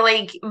kind of feel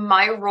like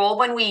my role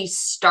when we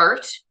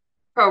start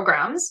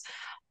programs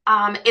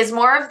is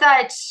more of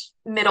that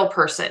middle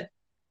person.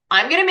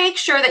 I'm going to make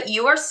sure that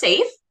you are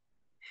safe.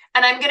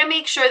 And I'm going to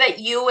make sure that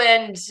you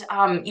and,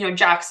 you know,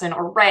 Jackson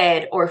or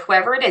Red or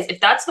whoever it is, if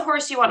that's the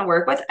horse you want to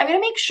work with, I'm going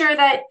to make sure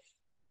that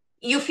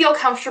you feel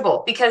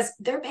comfortable because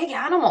they're big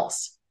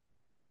animals.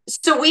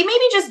 So we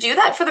maybe just do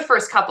that for the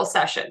first couple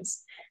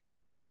sessions.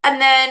 And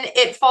then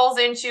it falls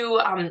into,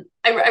 I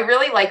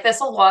really like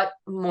this a lot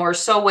more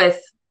so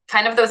with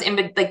kind of those,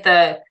 like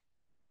the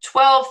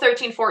 12,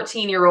 13,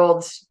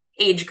 14-year-old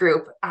age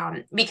group,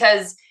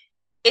 because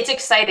it's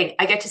exciting.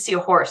 I get to see a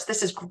horse.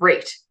 This is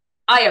great.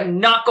 I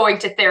am not going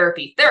to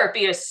therapy.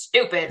 Therapy is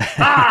stupid.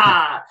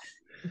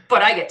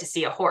 But I get to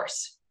see a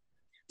horse.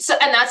 So,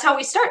 and that's how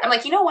we start. I'm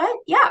like, you know what?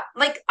 Yeah.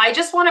 Like, I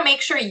just want to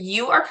make sure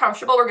you are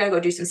comfortable. We're going to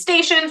go do some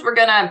stations. We're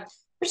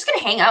just going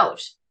to hang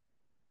out.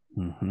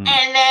 And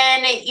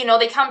then, you know,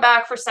 they come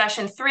back for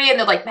session 3 and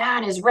they're like,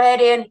 man, is Red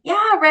in?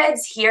 Yeah,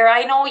 Red's here.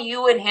 I know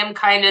you and him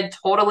kind of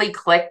totally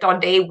clicked on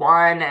day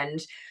 1.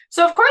 And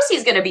so of course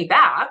he's going to be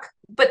back.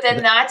 But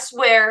then that's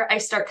where I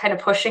start kind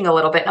of pushing a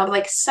little bit. And I'm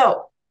like,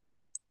 so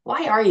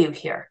why are you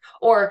here?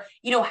 Or,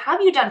 you know,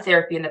 have you done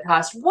therapy in the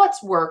past?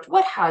 What's worked?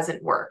 What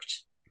hasn't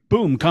worked?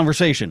 Boom,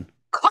 conversation.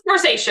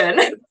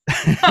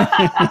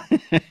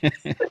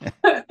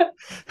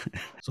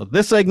 So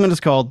this segment is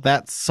called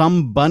That's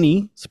Some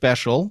Bunny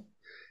Special.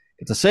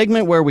 It's a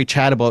segment where we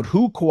chat about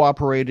who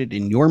cooperated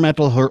in your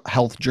mental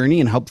health journey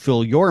and helped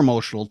fill your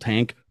emotional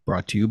tank,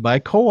 brought to you by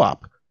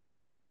Co-op.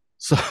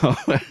 So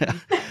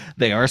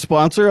they are a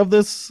sponsor of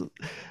this.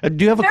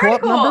 Do you have a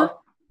Co-op number?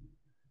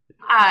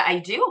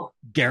 I do.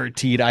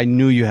 Guaranteed. I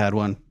knew you had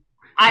one.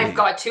 I've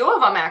got 2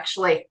 of them,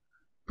 actually.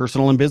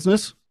 Personal and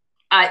business?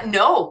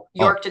 No,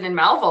 Yorkton and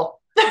Melville.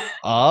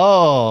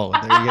 Oh,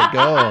 there you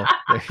go.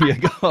 There you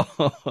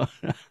go.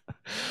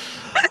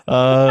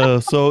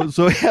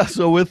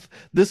 So with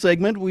this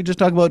segment, we just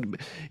talk about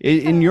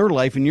in your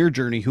life, in your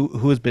journey,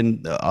 who has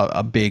been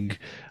a big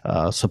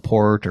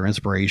support or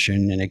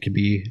inspiration, and it could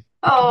be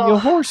a Oh,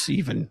 horse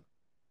even.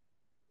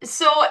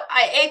 so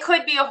it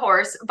could be a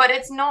horse, but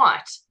it's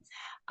not.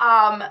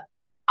 Um,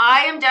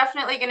 I am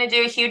definitely going to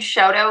do a huge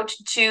shout out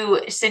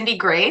to Cindy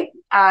Gray.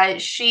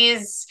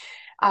 She's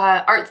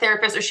art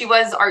therapist, or she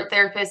was art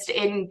therapist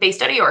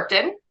based out of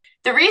Yorkton.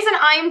 The reason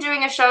I am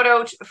doing a shout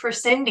out for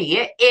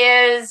Cindy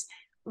is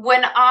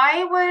when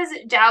I was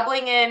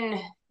dabbling in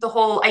the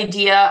whole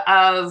idea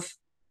of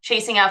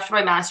chasing after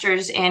my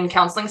master's in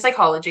counseling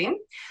psychology.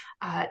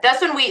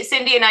 That's when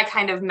Cindy and I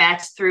kind of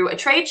met through a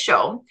trade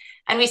show.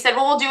 And we said,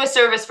 well, we'll do a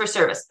service for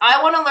service.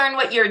 I want to learn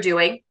what you're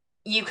doing.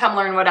 You come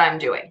learn what I'm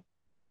doing.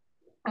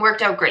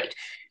 Worked out great.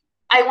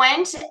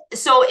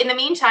 So in the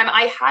meantime,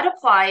 I had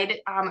applied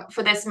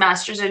for this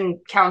master's in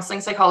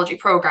counseling psychology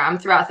program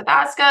through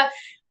Athabasca.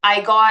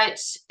 I got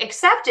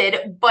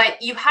accepted,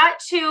 but you had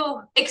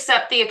to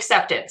accept the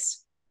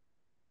acceptance.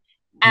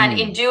 And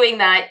in doing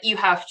that, you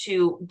have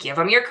to give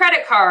them your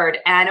credit card.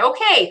 And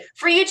okay,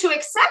 for you to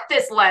accept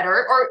this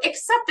letter or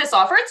accept this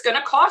offer, it's going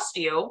to cost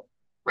you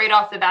right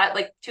off the bat,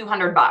 like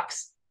 $200,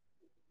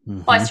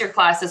 plus your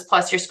classes,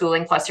 plus your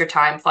schooling, plus your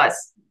time,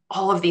 plus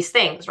all of these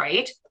things,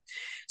 right?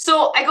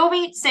 So I go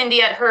meet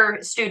Cindy at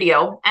her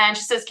studio and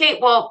she says,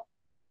 Kate, well,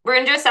 we're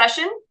going to do a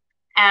session.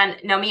 And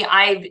now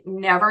I've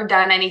never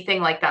done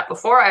anything like that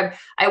before.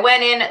 I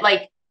went in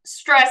like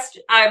stressed.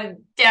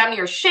 I'm damn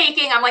near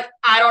shaking. I'm like,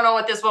 I don't know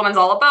what this woman's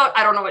all about.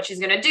 I don't know what she's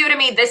going to do to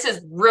me. This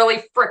is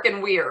really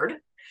freaking weird.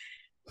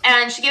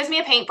 And she gives me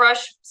a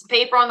paintbrush, some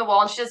paper on the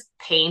wall, and she says,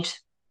 paint.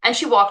 And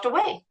she walked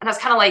away. And I was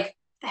kind of like,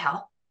 the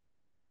hell?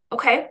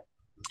 Okay.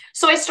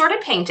 So I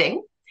started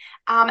painting.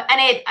 And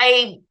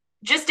I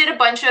just did a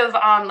bunch of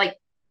like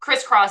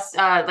crisscross,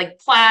 like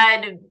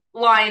plaid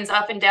lines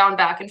up and down,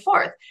 back and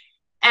forth.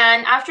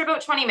 And after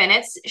about 20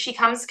 minutes, she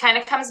comes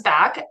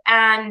back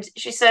and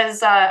she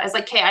says, I was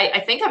like, okay, I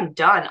think I'm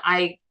done.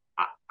 I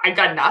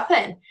got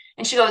nothing.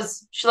 And she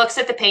looks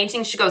at the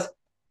painting. She goes,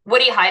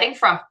 what are you hiding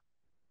from?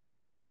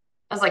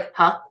 I was like,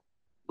 huh?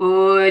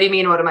 What do you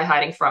mean? What am I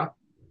hiding from?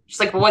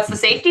 She's like, well, what's the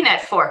safety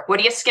net for? What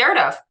are you scared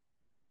of?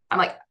 I'm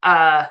like,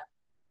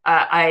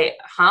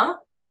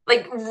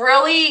 like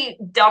really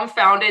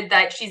dumbfounded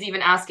that she's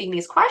even asking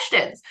these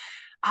questions.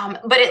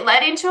 But it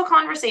led into a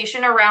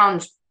conversation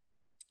around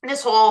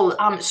this whole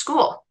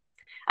school.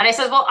 And I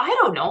said, well, I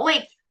don't know.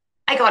 Like,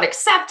 I got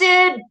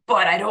accepted,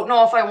 but I don't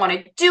know if I want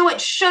to do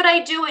it. Should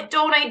I do it?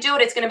 Don't I do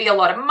it? It's going to be a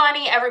lot of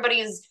money.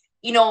 Everybody's,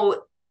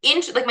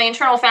 into like my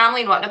internal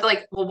family and whatnot. They're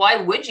like, well, why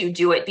would you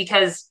do it?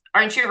 Because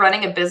aren't you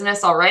running a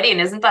business already?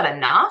 And isn't that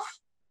enough?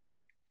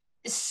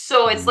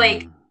 So it's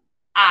like,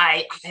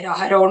 I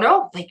don't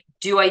know. Like,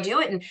 do I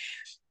do it? And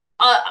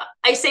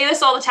I say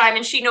this all the time,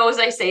 and she knows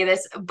I say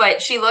this,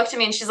 but she looked at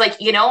me and she's like,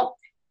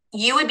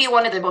 you would be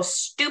one of the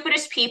most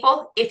stupidest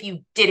people if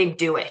you didn't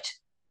do it.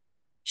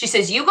 She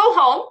says, you go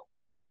home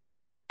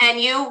and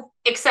you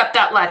accept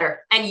that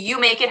letter and you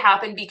make it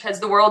happen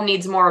because the world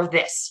needs more of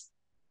this.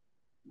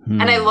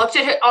 And I looked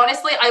at her,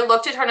 honestly, I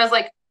looked at her and I was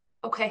like,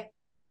 okay.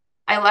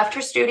 I left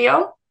her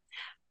studio.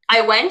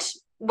 I went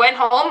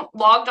home,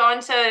 logged on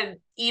to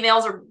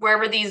emails or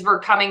wherever these were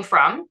coming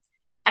from.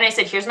 And I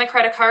said, here's my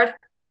credit card.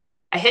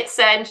 I hit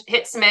send,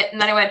 hit submit. And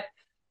then I went,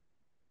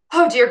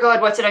 oh dear God,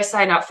 what did I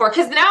sign up for?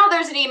 Because now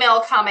there's an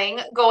email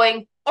coming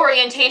going,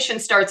 orientation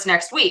starts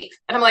next week.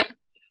 And I'm like,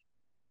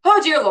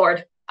 oh dear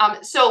Lord.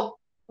 So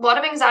a lot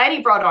of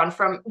anxiety brought on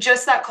from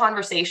just that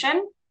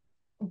conversation.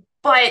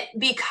 But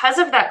because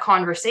of that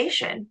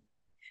conversation,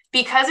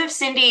 because of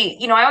Cindy,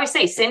 I always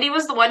say Cindy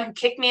was the one who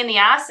kicked me in the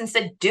ass and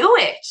said, do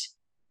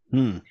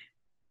it.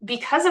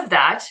 Because of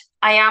that,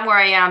 I am where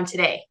I am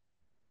today.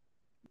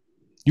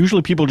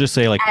 Usually people just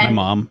say like my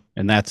mom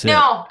and that's it.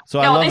 I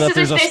love that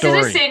there's a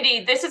story.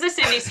 This is a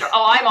Cindy story.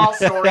 Oh, I'm all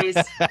stories.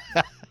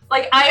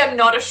 Like I am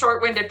not a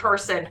short-winded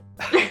person.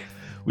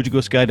 Would you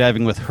go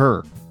skydiving with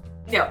her?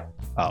 No.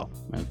 Oh,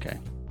 okay.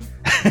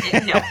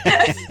 No.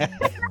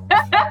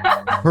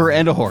 Her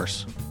and a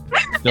horse.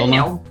 Still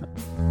no.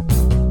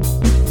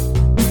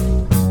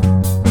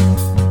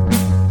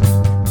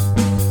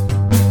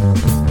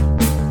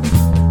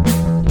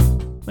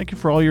 Thank you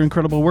for all your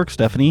incredible work,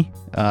 Stephanie.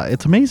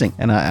 It's amazing.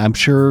 And I'm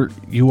sure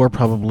you are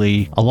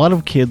probably a lot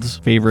of kids'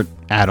 favorite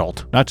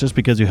adult, not just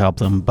because you help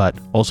them, but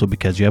also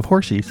because you have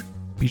horsies.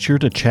 Be sure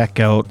to check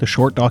out the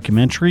short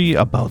documentary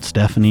about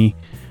Stephanie.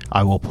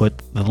 I will put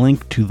the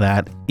link to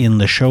that in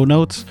the show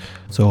notes,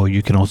 so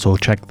you can also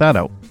check that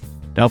out.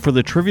 Now for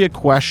the trivia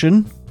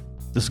question,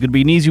 this is going to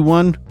be an easy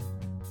one.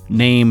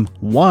 Name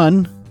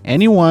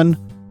any one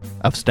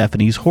of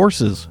Stephanie's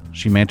horses.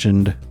 She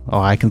mentioned,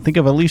 I can think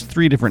of at least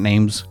 3 different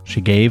names she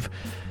gave.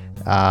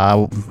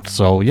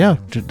 So yeah,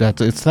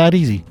 it's that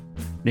easy.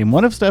 Name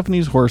one of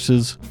Stephanie's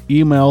horses,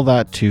 email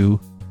that to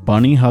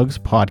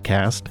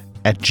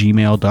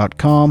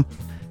bunnyhugspodcast@gmail.com,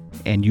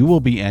 and you will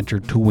be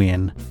entered to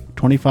win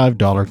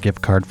 $25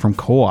 gift card from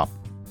Co-op.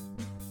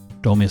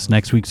 Don't miss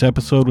next week's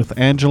episode with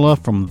Angela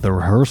from The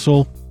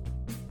Rehearsal.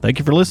 Thank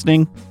you for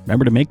listening.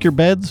 Remember to make your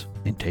beds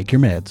and take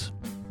your meds.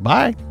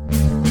 Bye.